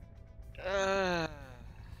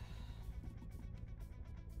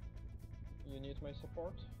 You need my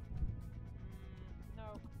support?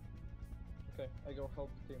 No. Okay, I go help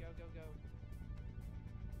the team. Go.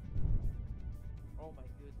 Oh my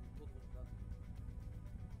goodness, what was that?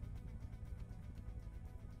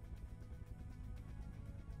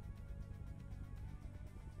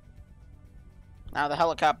 Now the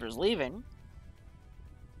helicopter's leaving.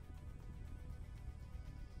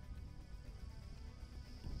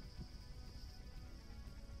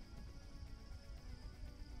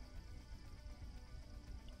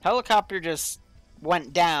 Helicopter just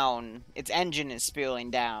went down. Its engine is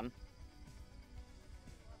spewing down.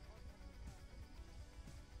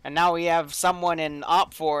 And now we have someone in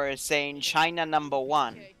Op 4 saying China #1.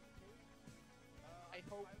 I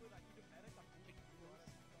hope.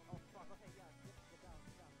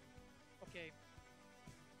 Okay.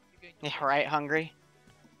 Yeah, right, Hungry?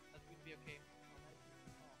 That would be okay.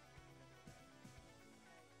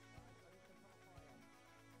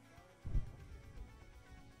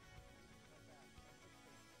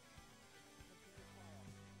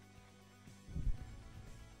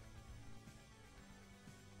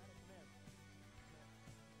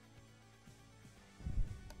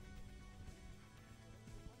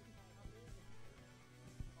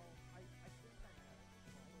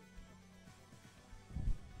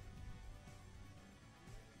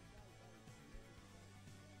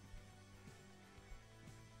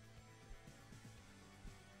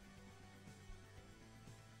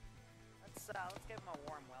 Let's give him a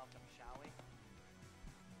warm welcome, shall we?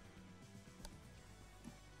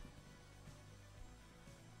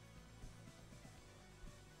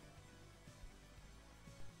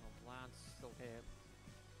 Oh, Lance still here.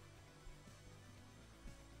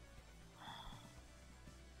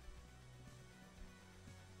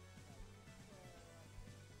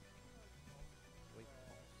 Wait,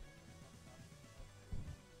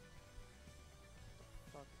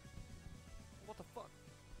 fuck. What the fuck?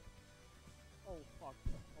 Oh fuck.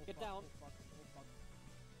 Oh, Get fuck. down. Oh fuck. Oh fuck.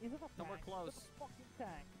 Is it a tank? Somewhere close. It's a fucking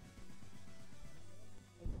tank.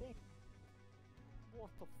 I think. What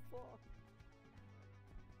the fuck?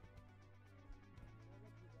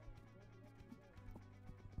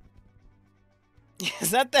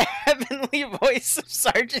 Is that the heavenly voice of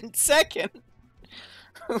Sergeant Second?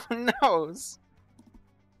 Who knows?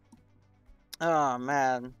 Oh,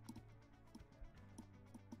 man.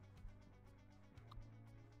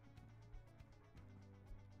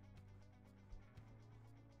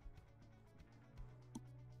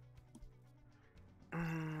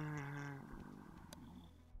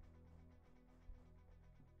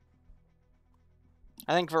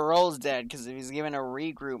 I think Varol's dead, because if he's given a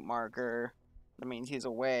regroup marker, that means he's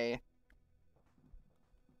away.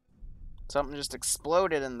 Something just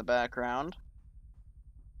exploded in the background.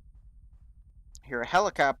 Hear a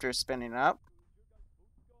helicopter spinning up.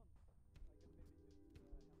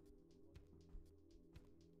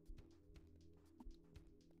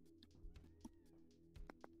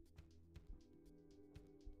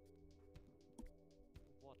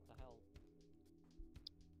 What the hell?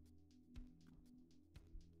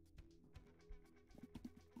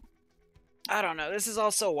 I don't know. This is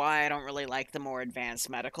also why I don't really like the more advanced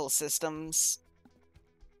medical systems.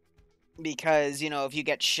 Because, you know, if you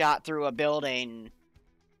get shot through a building,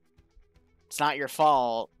 it's not your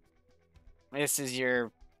fault. This is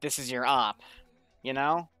your op, you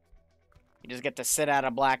know? You just get to sit at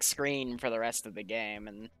a black screen for the rest of the game,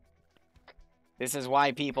 and this is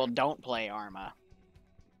why people don't play Arma.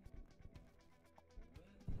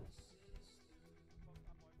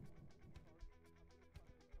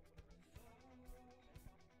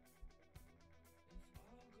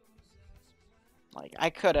 Like, I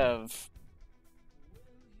could have...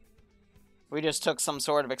 We just took some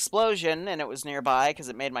sort of explosion, and it was nearby because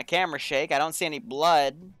it made my camera shake. I don't see any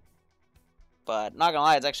blood. But, not gonna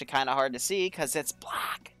lie, it's actually kind of hard to see because it's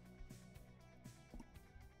black.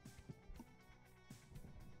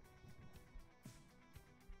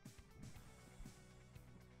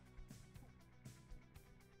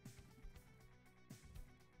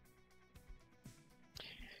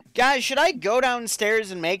 Guys, should I go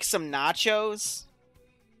downstairs and make some nachos?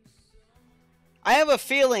 I have a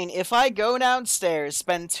feeling if I go downstairs,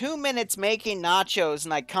 spend 2 minutes making nachos,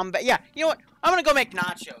 and I come back... Yeah, you know what? I'm gonna go make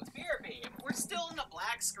nachos. BRB. If we're still in the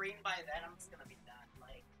black screen by then, I'm just gonna be done.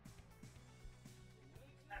 Like...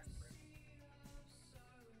 That's great.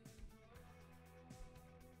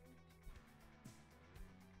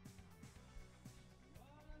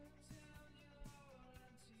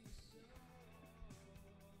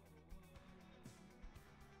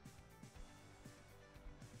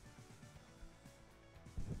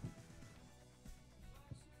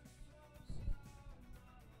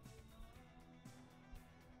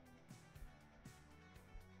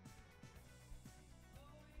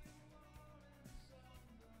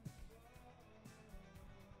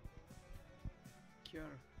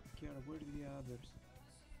 Kiara, where are the others?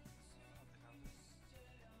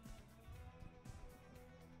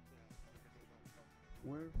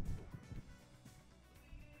 Where?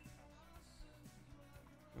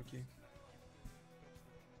 Okay.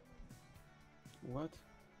 What?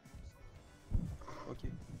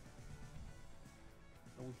 Okay.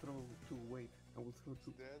 I will throw two. Wait, I will throw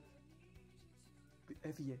two. Dead?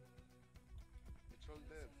 FE. It's all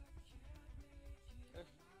dead.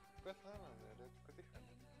 Πεθάνανε ρε, τους πετύχανε.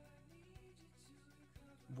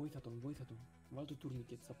 Βοήθα τον. Βάλ' το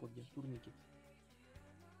tourniquet στα πόδια, tourniquet.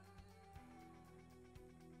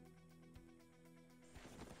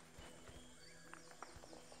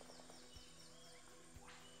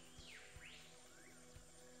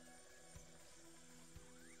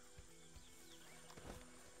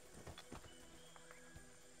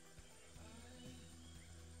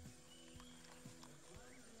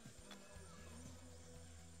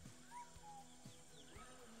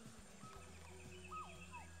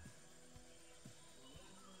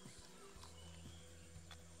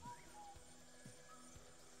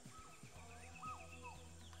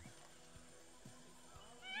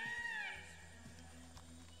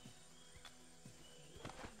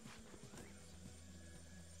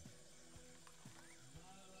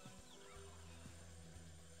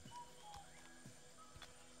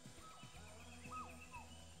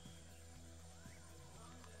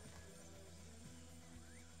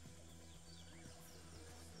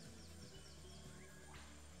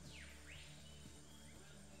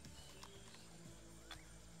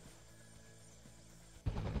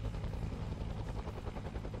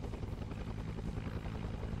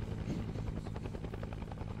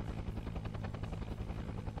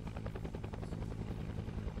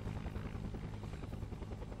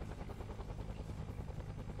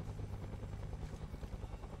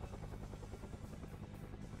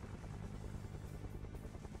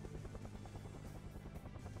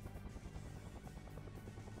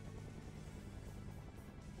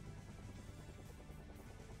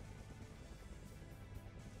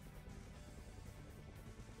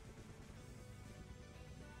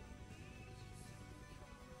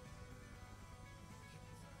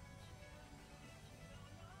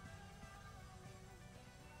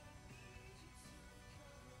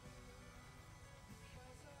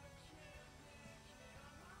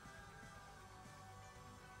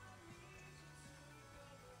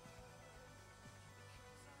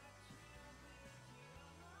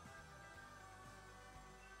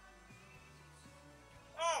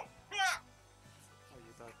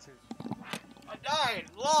 I died!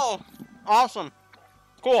 Lol! Awesome!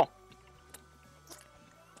 Cool!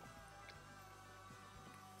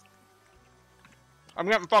 I'm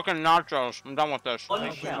getting fucking nachos. I'm done with this.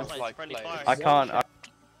 I can't.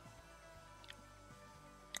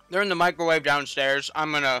 They're in the microwave downstairs.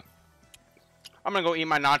 I'm gonna go eat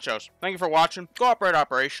my nachos. Thank you for watching. Go operate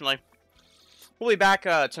operationally. We'll be back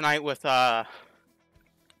tonight with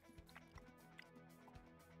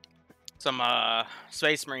some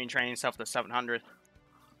Space Marine training stuff with the 700.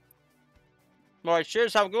 Alright,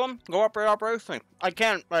 cheers, have a good one. Go operate operationally. I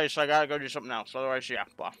can't, right, so I gotta go do something else. Otherwise, yeah,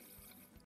 blah.